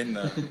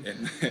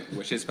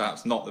 which is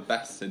perhaps not the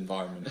best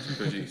environment to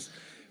produce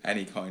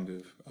any kind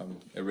of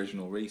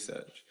original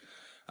research.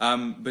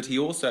 But he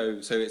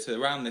also... So it's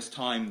around this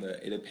time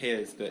that it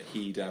appears that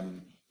he'd...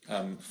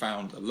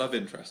 found a love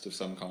interest of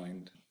some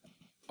kind.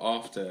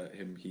 After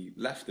he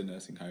left the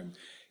nursing home,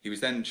 he was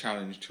then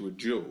challenged to a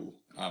duel,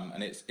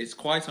 and it's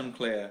quite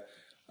unclear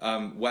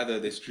whether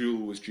this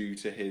duel was due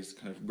to his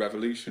kind of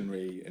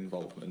revolutionary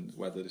involvement,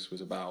 whether this was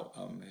about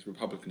his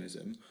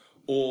republicanism,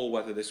 or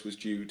whether this was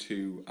due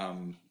to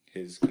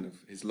his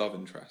love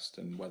interest,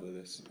 and whether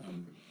this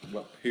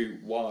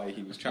why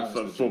he was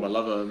challenged. Former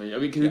lover.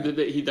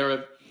 There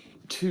are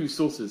two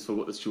sources for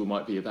what this duel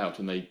might be about,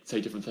 and they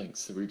say different things,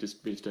 so we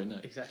just don't know.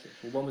 Exactly.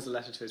 Well, one was a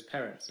letter to his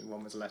parents, and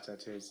one was a letter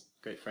to his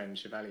great friend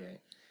Chevalier.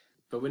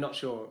 But we're not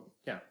sure,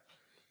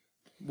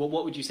 Well,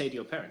 what would you say to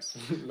your parents?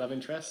 Love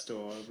interest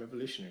or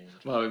revolutionary?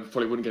 Well, I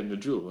probably wouldn't get in a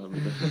duel.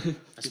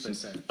 I suppose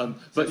so.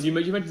 But you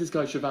mentioned this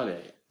guy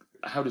Chevalier.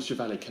 How does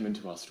Chevalier come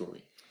into our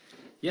story?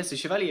 Yes, so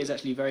Chevalier is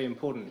actually very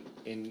important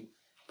in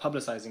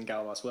publicising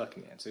Galois' work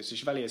in the end. So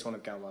Chevalier is one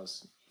of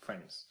Galois'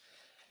 friends.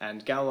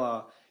 And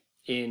Galois,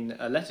 in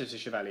a letter to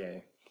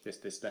Chevalier,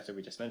 this letter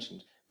we just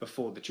mentioned,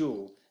 before the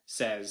duel,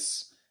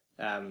 says,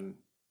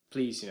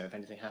 please, if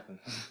anything happens,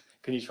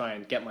 can you try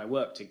and get my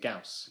work to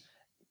Gauss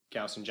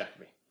and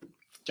Jacobi?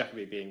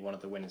 Jacobi being one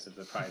of the winners of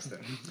the prize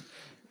that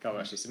Galois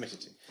actually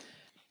submitted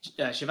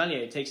to.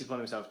 Chevalier takes it upon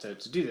himself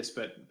to do this,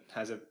 but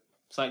has a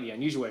slightly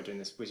unusual way of doing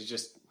this, which is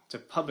just to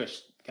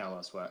publish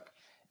Galois' work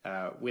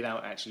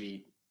without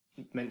actually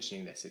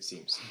mentioning this, it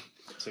seems,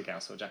 to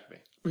Gauss or Jacobi.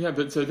 Yeah,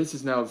 but so this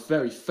is now a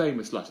very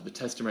famous letter, the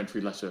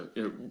testamentary letter,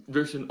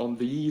 written on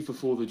the eve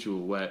before the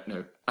duel, where,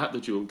 at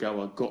the duel,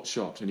 Galois got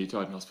shot and he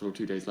died in hospital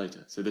 2 days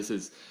later. So this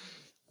is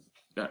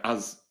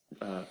as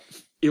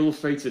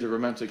ill-fated a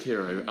romantic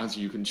hero as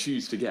you can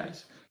choose to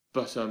get.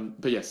 But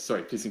yes,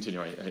 sorry, please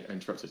continue. I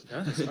interrupted.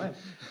 No, that's fine.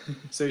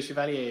 So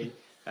Chevalier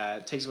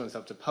takes it upon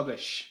himself to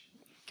publish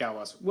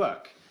Galois'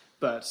 work,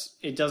 but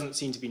it doesn't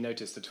seem to be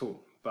noticed at all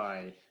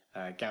by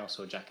Gauss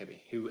or Jacobi,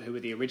 who were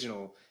the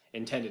original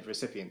intended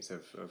recipients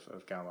of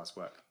Galois'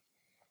 work.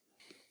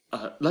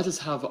 Let us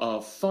have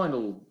our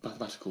final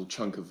mathematical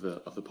chunk of the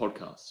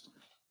podcast.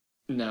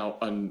 Now,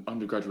 an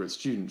undergraduate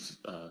student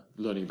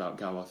learning about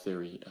Galois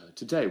theory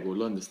today will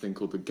learn this thing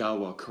called the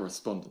Galois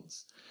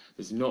correspondence.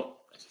 It's not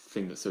a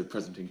thing that's so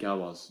present in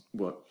Galois'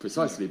 work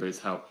precisely, but it's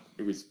how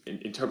it was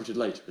interpreted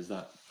later. Is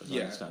that, as I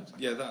understand?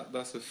 Yeah,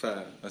 that's a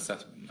fair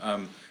assessment.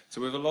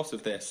 So with a lot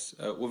of this,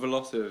 with a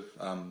lot of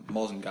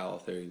modern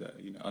Galois theory that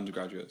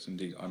undergraduates,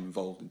 indeed I'm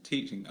involved in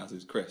teaching, as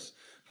is Chris,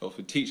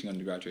 also teaching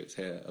undergraduates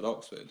here at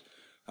Oxford.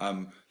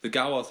 The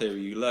Galois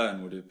theory you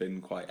learn would have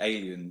been quite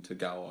alien to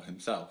Galois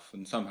himself,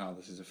 and somehow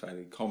this is a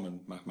fairly common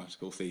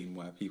mathematical theme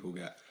where people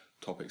get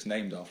topics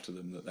named after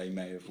them that they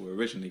may have were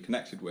originally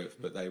connected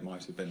with, but they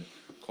might have been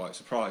quite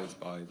surprised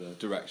by the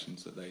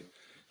directions that they'd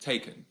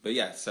taken. But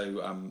yeah,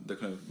 so the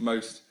kind of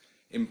most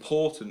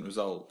important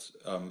result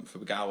for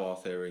the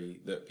Galois theory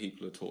that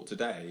people are taught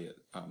today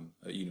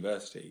at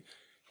university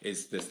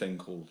is this thing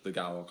called the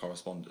Galois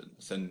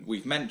correspondence. And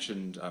we've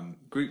mentioned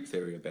group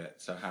theory a bit,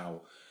 so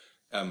how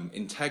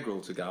integral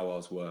to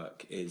Galois'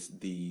 work is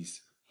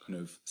these kind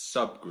of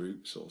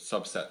subgroups or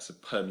subsets of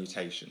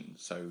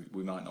permutations. So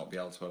we might not be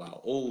able to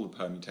allow all the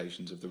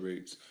permutations of the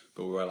roots,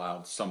 but we're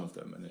allowed some of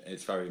them, and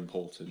it's very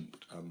important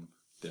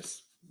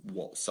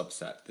what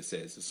subset this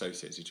is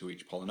associated to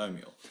each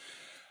polynomial.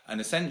 And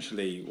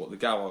essentially what the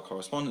Galois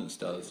correspondence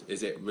does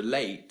is it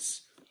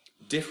relates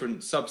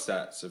different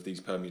subsets of these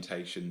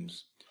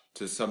permutations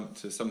to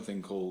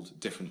something called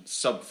different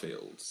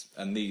subfields.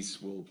 And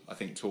these will, I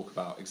think, talk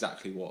about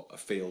exactly what a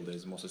field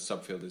is and what a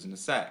subfield is in a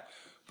sec.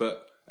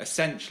 But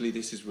essentially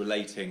this is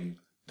relating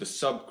the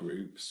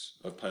subgroups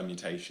of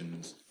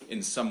permutations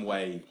in some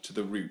way to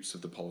the roots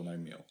of the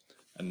polynomial.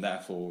 And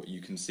therefore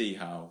you can see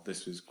how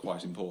this was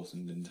quite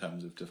important in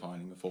terms of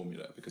defining the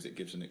formula, because it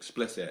gives an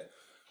explicit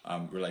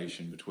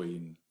relation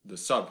between the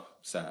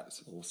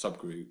subsets or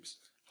subgroups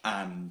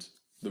and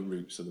the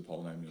roots of the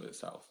polynomial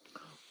itself.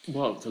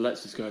 Well, so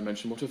let's just go and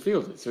mention what a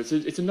field is. So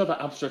it's another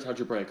abstract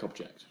algebraic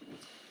object.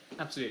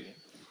 Absolutely.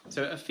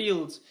 So a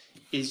field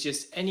is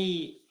just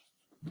any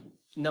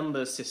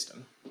number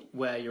system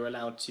where you're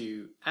allowed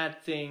to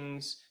add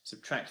things,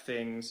 subtract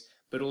things,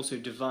 but also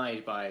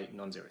divide by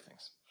non-zero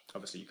things.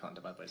 Obviously, you can't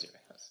divide by zero.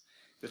 That's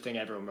the thing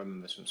everyone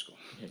remembers from school.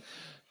 Okay.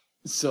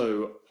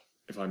 So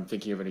if I'm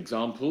thinking of an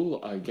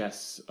example, I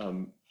guess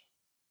the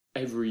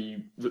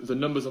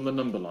numbers on the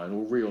number line,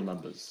 or real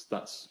numbers,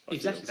 that's a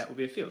Exactly, field. that would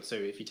be a field. So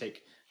if you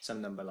take some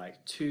number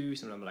like 2,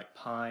 some number like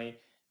pi,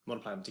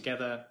 multiply them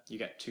together, you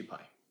get 2 pi.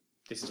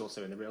 This is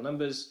also in the real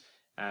numbers.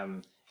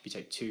 If you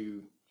take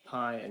 2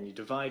 pi and you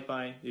divide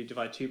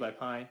 2 by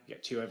pi, you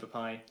get 2 over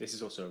pi. This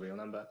is also a real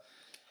number.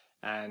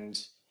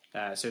 And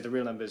so the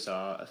real numbers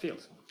are a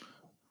field.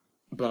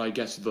 But I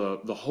guess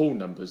the whole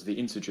numbers, the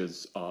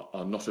integers,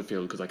 are not a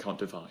field because I can't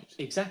divide.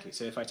 Exactly.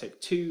 So if I take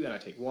 2 and I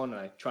take 1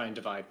 and I try and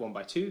divide 1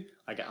 by 2,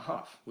 I get a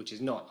half, which is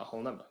not a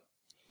whole number.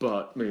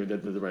 But maybe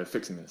there's a way of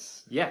fixing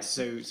this. Yes,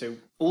 so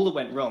all that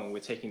went wrong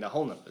with taking the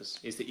whole numbers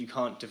is that you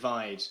can't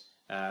divide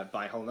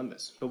by whole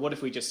numbers. But what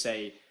if we just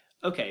say,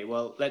 okay,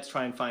 well, let's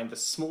try and find the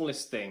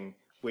smallest thing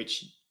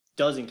which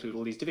does include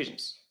all these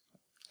divisions.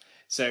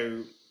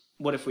 So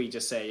what if we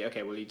just say,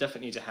 okay, well, you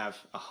definitely need to have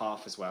a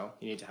half as well.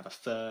 You need to have a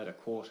third, a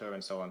quarter,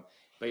 and so on.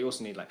 But you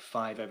also need like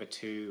 5 over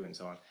 2 and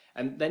so on.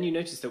 And then you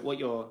notice that what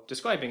you're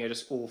describing are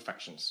just all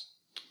fractions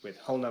with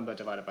whole number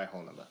divided by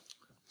whole number.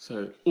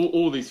 So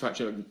all these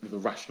fractions are the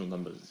rational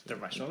numbers. The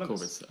rational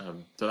numbers.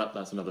 So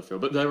that's another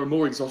field. But there are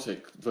more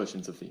exotic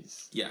versions of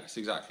these. Yes,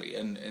 exactly.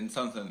 And in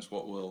some sense,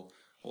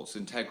 what's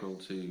integral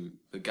to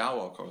the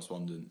Galois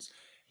correspondence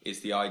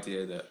is the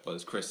idea that, well,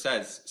 as Chris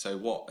says, so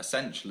what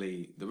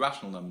essentially the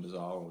rational numbers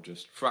are, or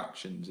just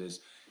fractions,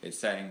 is it's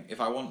saying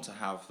if I want to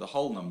have the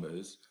whole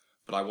numbers,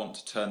 but I want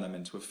to turn them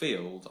into a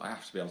field, I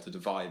have to be able to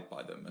divide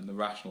by them. And the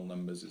rational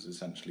numbers is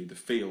essentially the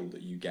field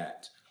that you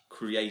get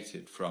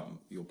created from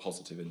your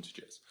positive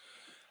integers.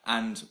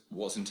 And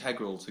what's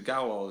integral to the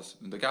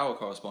Galois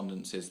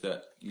correspondence is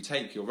that you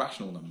take your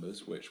rational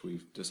numbers, which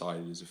we've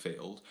decided is a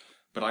field,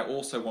 but I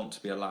also want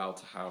to be allowed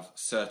to have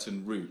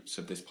certain roots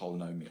of this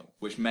polynomial,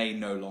 which may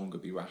no longer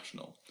be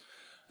rational.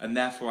 And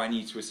therefore I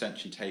need to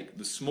essentially take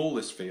the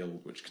smallest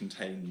field, which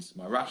contains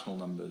my rational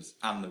numbers,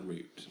 and the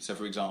root. So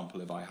for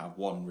example, if I have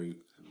one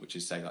root, which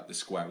is say like the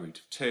square root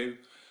of 2,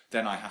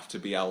 then I have to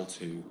be able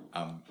to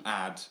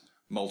add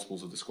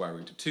multiples of the square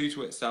root of 2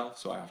 to itself,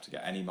 so I have to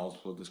get any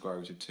multiple of the square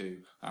root of 2,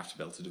 I have to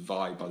be able to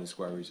divide by the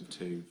square root of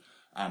 2,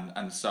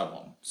 and so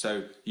on.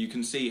 So you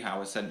can see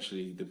how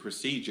essentially the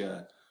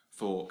procedure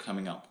for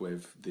coming up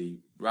with the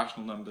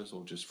rational numbers,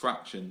 or just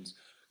fractions,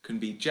 can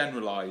be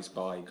generalized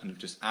by kind of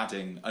just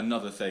adding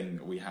another thing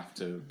that we have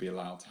to be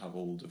allowed to have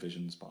all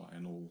divisions by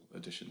and all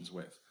additions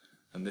with.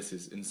 And this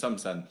is, in some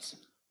sense,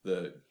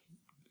 the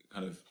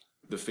kind of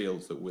the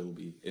fields that we'll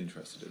be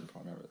interested in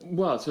primarily.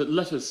 Well, so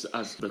let us,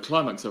 as the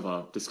climax of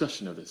our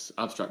discussion of this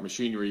abstract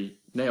machinery,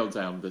 nail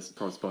down this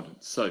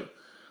correspondence. So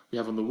we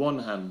have on the one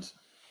hand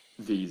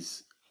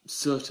these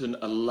certain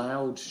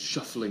allowed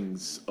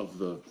shufflings of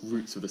the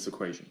roots of this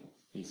equation,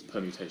 these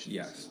permutations.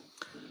 Yes.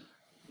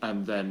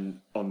 And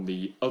then on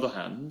the other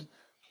hand,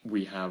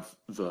 we have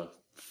the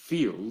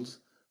field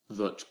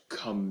that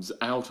comes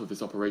out of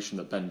this operation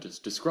that Ben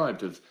just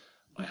described of,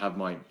 I have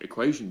my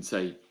equation,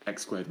 say,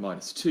 x squared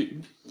minus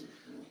 2,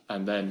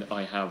 and then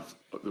I have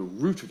the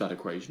root of that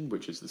equation,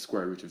 which is the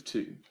square root of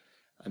 2,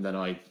 and then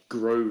I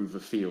grow the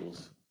field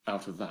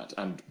out of that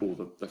and all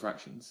the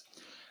fractions.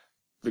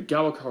 The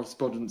Galois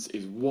correspondence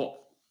is what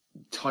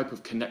type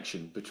of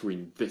connection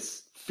between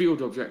this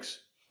field object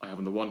I have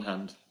on the one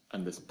hand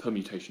and this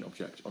permutation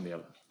object on the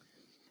other.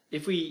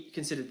 If we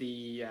consider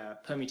the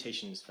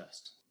permutations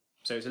first,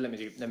 so let me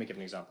give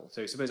an example.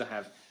 So suppose I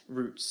have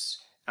roots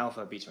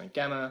alpha, beta, and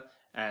gamma,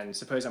 And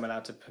suppose I'm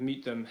allowed to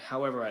permute them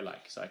however I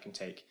like. So I can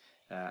take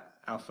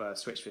alpha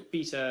switched with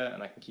beta,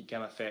 and I can keep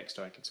gamma fixed,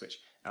 or I can switch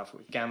alpha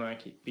with gamma and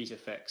keep beta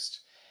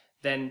fixed.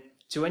 Then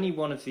to any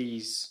one of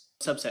these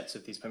subsets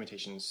of these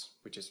permutations,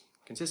 which is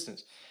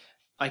consistent,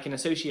 I can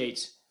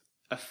associate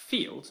a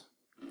field,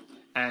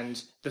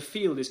 and the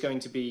field is going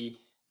to be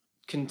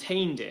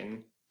contained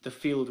in the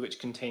field which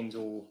contains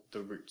all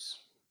the roots.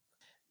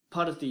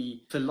 Part of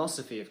the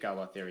philosophy of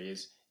Galois theory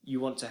is you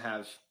want to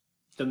have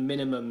the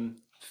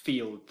minimum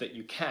field that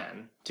you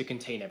can to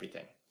contain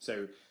everything.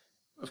 So,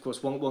 of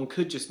course, one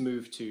could just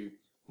move to,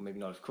 well, maybe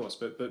not of course,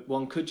 but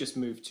one could just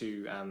move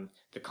to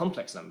the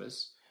complex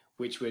numbers,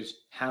 which would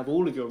have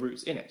all of your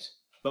roots in it,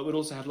 but would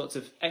also have lots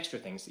of extra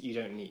things that you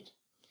don't need.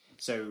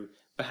 So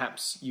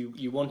perhaps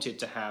you wanted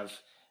to have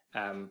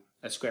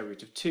a square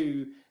root of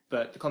 2,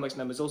 but the complex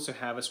numbers also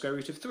have a square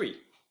root of 3.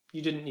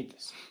 You didn't need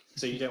this,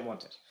 so you don't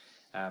want it.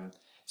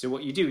 So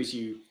what you do is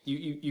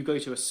you go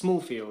to a small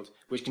field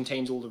which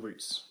contains all the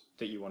roots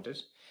that you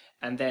wanted,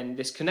 and then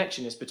this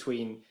connection is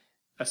between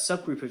a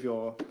subgroup of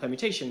your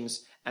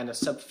permutations and a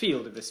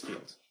subfield of this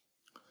field.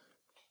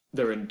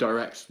 They're in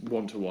direct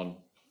one-to-one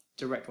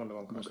Direct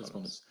one-to-one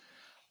correspondence.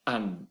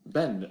 And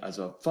Ben, as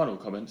a final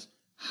comment,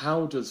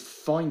 how does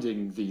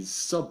finding these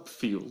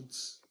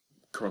subfields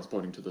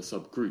corresponding to the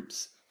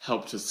subgroups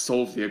help to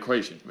solve the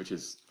equation, which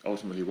is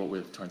ultimately what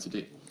we're trying to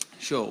do?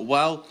 Sure.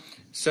 Well,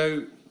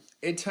 so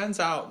it turns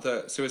out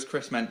that, so as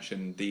Chris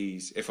mentioned,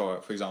 these, if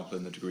for example,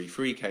 in the degree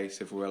 3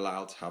 case, if we're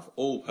allowed to have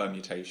all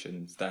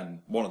permutations,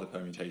 then one of the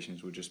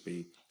permutations would just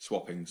be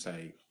swapping,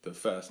 say, the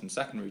first and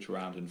second root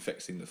around and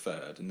fixing the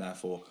third, and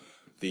therefore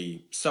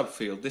the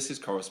subfield this is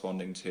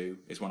corresponding to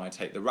is when I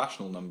take the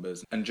rational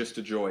numbers and just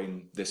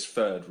adjoin this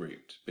third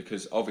root,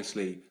 because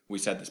obviously we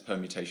said this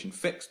permutation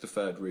fixed the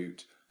third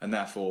root, and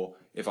therefore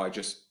if I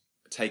just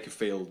take a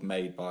field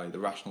made by the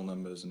rational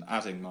numbers and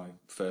adding my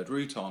third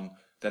root on,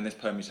 then this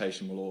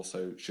permutation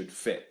should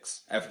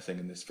fix everything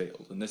in this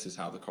field, and this is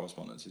how the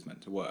correspondence is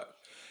meant to work.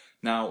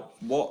 Now,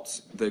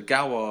 what the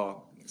Galois,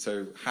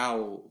 so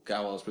how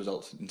Galois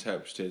results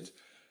interpreted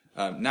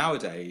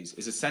nowadays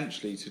is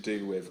essentially to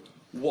do with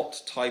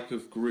what type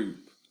of group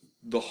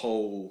the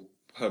whole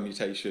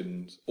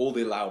permutations, all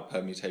the allowed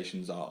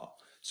permutations are.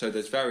 So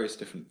there's various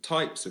different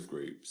types of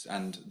groups,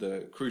 and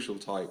the crucial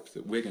type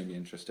that we're going to be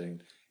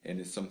interested in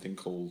is something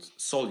called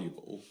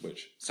soluble,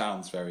 which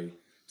sounds very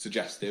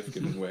suggestive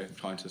given we're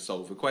trying to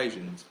solve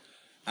equations.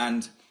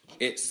 And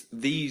it's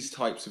these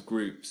types of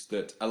groups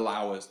that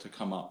allow us to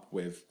come up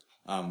with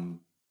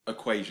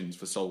equations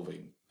for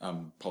solving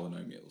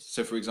polynomials.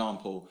 So for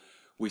example,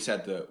 we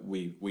said that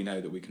we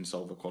know that we can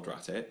solve a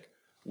quadratic.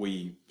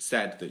 We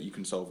said that you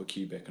can solve a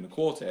cubic and a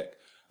quartic.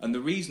 And the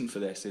reason for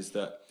this is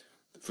that,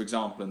 for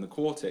example, in the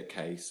quartic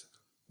case,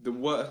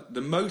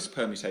 the most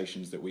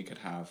permutations that we could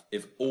have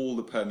if all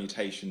the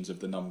permutations of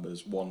the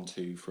numbers 1,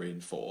 2, 3,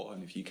 and 4,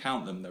 and if you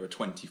count them, there are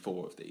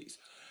 24 of these.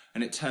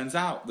 And it turns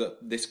out that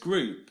this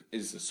group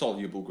is a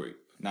soluble group.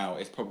 Now,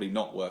 it's probably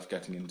not worth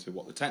getting into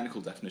what the technical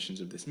definitions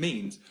of this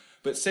means,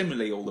 but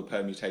similarly, all the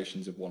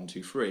permutations of 1,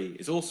 2, 3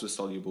 is also a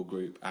soluble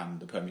group, and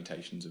the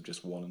permutations of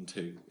just 1 and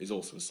 2 is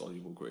also a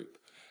soluble group.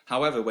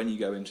 However, when you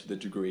go into the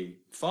degree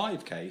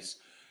 5 case,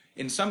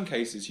 in some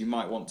cases, you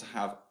might want to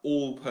have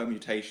all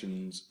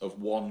permutations of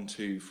 1,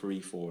 2, 3,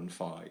 4, and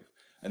 5.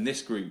 And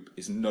this group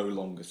is no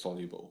longer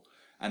soluble.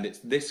 And it's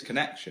this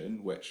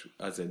connection, which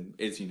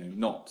is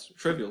not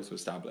trivial to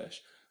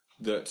establish,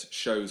 that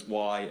shows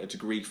why a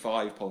degree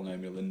 5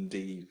 polynomial,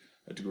 indeed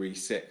a degree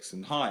 6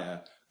 and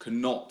higher,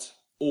 cannot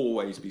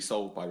always be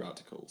solved by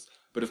radicals.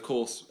 But of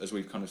course, as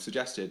we've kind of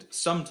suggested,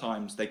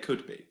 sometimes they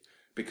could be.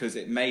 Because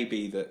it may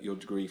be that your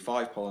degree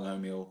 5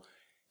 polynomial,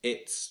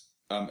 its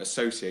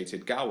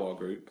associated Galois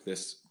group,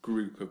 this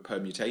group of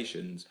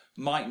permutations,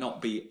 might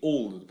not be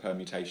all of the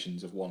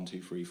permutations of 1,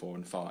 2, 3, 4,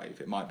 and 5.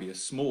 It might be a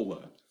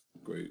smaller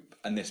group,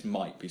 and this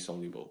might be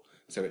soluble.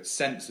 So it's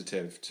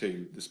sensitive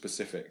to the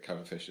specific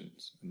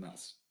coefficients, and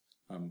that's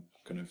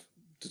kind of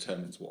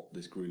determines what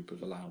this group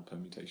of allowed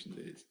permutations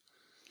is.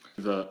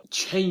 The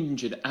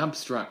change in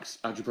abstract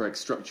algebraic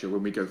structure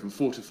when we go from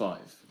 4 to 5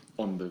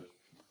 on the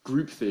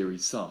group theory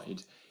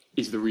side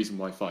is the reason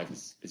why 5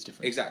 is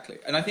different. Exactly.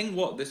 And I think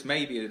what this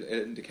maybe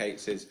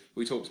indicates is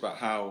we talked about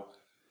how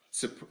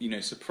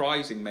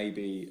surprising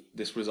maybe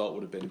this result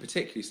would have been,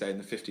 particularly say in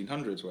the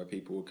 1500s where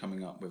people were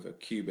coming up with a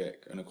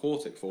cubic and a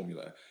quartic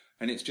formula.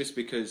 And it's just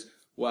because,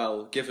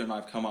 well, given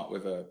I've come up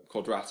with a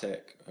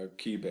quadratic, a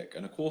cubic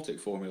and a quartic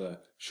formula,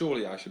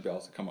 surely I should be able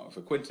to come up with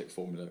a quintic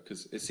formula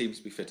because it seems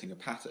to be fitting a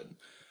pattern.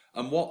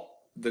 And what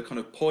the kind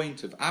of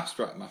point of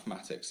abstract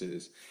mathematics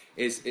is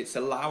it's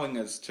allowing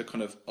us to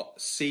kind of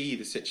see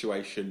the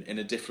situation in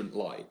a different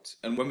light.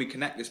 And when we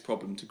connect this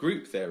problem to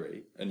group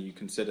theory and you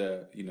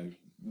consider,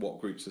 what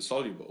groups are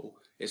soluble,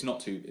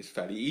 it's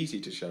fairly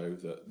easy to show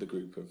that the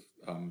group of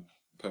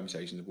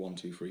permutations of 1,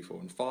 2, 3, 4,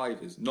 and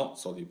 5 is not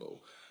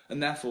soluble.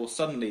 And therefore,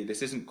 suddenly,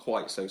 this isn't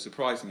quite so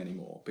surprising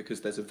anymore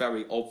because there's a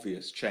very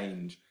obvious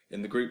change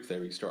in the group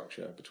theory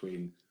structure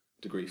between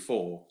degree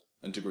 4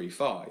 and degree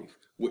 5,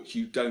 which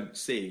you don't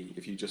see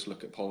if you just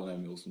look at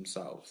polynomials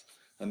themselves.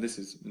 And this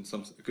is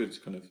a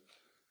good kind of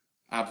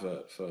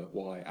advert for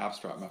why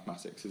abstract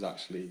mathematics has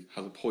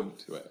a point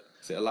to it.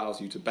 So it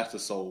allows you to better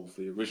solve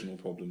the original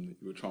problem that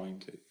you were trying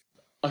to.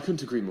 I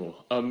couldn't agree more.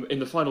 In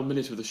the final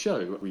minute of the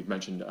show, we've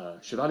mentioned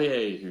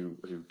Chevalier,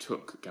 who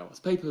took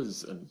Galois'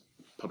 papers and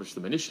published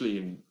them initially,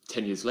 and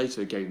 10 years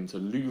later gave them to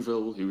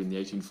Louville, who in the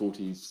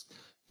 1840s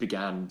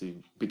began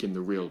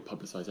the real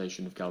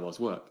publicisation of Galois'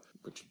 work,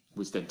 which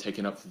was then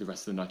taken up through the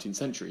rest of the 19th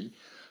century.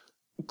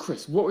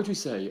 Chris, what would you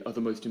say are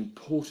the most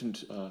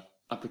important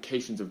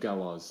applications of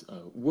Galois'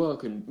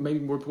 work, and maybe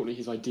more importantly,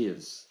 his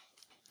ideas?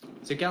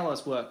 So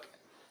Galois' work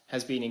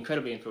has been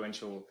incredibly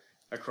influential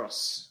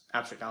across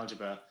abstract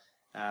algebra,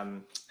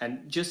 and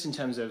just in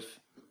terms of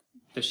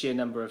the sheer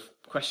number of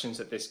questions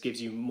that this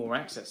gives you more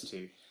access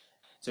to.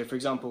 So, for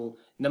example,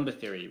 number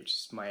theory, which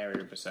is my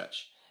area of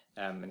research,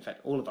 in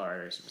fact, all of our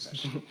areas of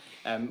research,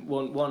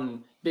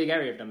 one big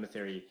area of number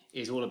theory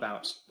is all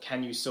about,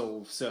 can you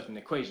solve certain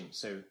equations?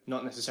 So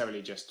not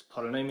necessarily just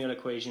polynomial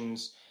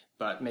equations,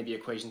 but maybe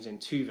equations in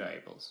 2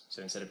 variables.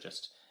 So instead of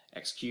just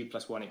x cubed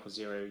plus 1 equals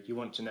 0, you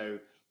want to know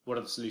what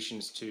are the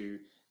solutions to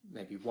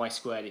maybe y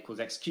squared equals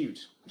x cubed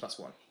plus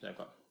 1. So I've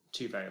got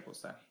 2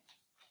 variables there.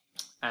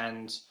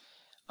 And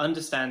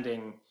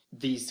understanding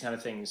these kind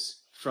of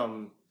things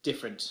from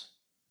different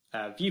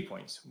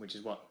viewpoints, which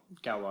is what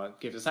Galois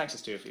gives us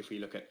access to if we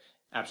look at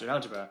abstract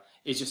algebra,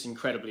 is just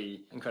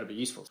incredibly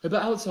useful. But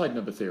outside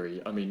number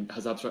theory, I mean,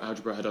 has abstract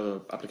algebra had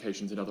other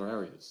applications in other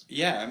areas?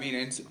 Yeah, I mean,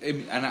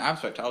 and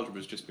abstract algebra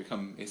has just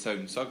become its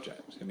own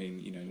subject. I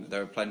mean,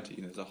 there are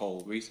plenty. There's a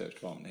whole research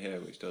department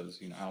here which does,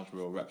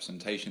 algebra or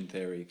representation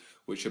theory,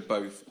 which are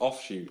both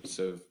offshoots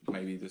of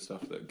maybe the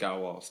stuff that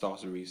Galois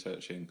started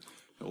researching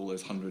all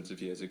those hundreds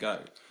of years ago.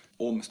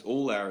 Almost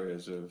all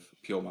areas of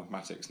pure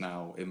mathematics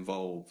now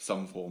involve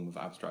some form of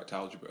abstract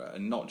algebra,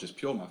 and not just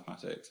pure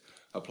mathematics,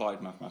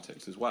 applied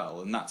mathematics as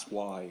well. And that's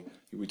why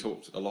we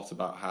talked a lot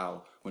about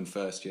how when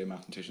first-year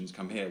mathematicians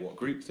come here, what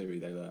group theory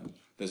they learn.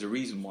 There's a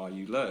reason why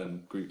you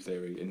learn group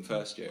theory in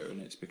first year,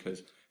 and it's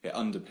because it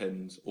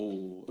underpins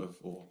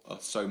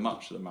so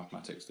much of the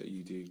mathematics that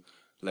you do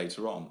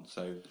later on.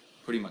 So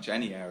pretty much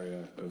any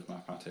area of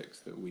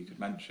mathematics that we could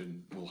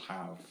mention will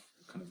have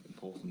kind of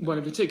important. Well,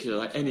 in particular,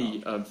 like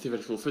any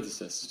theoretical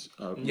physicist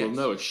will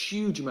know a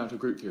huge amount of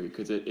group theory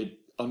because it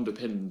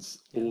underpins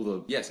all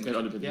the... Yes, it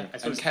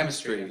underpins and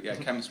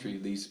chemistry,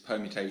 these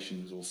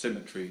permutations or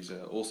symmetries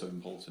are also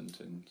important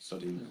in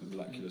studying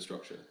molecular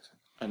structure.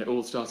 And it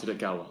all started at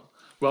Galois.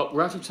 Well,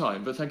 we're out of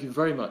time, but thank you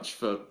very much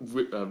for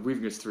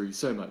weaving us through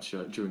so much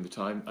during the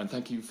time, and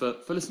thank you for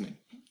listening.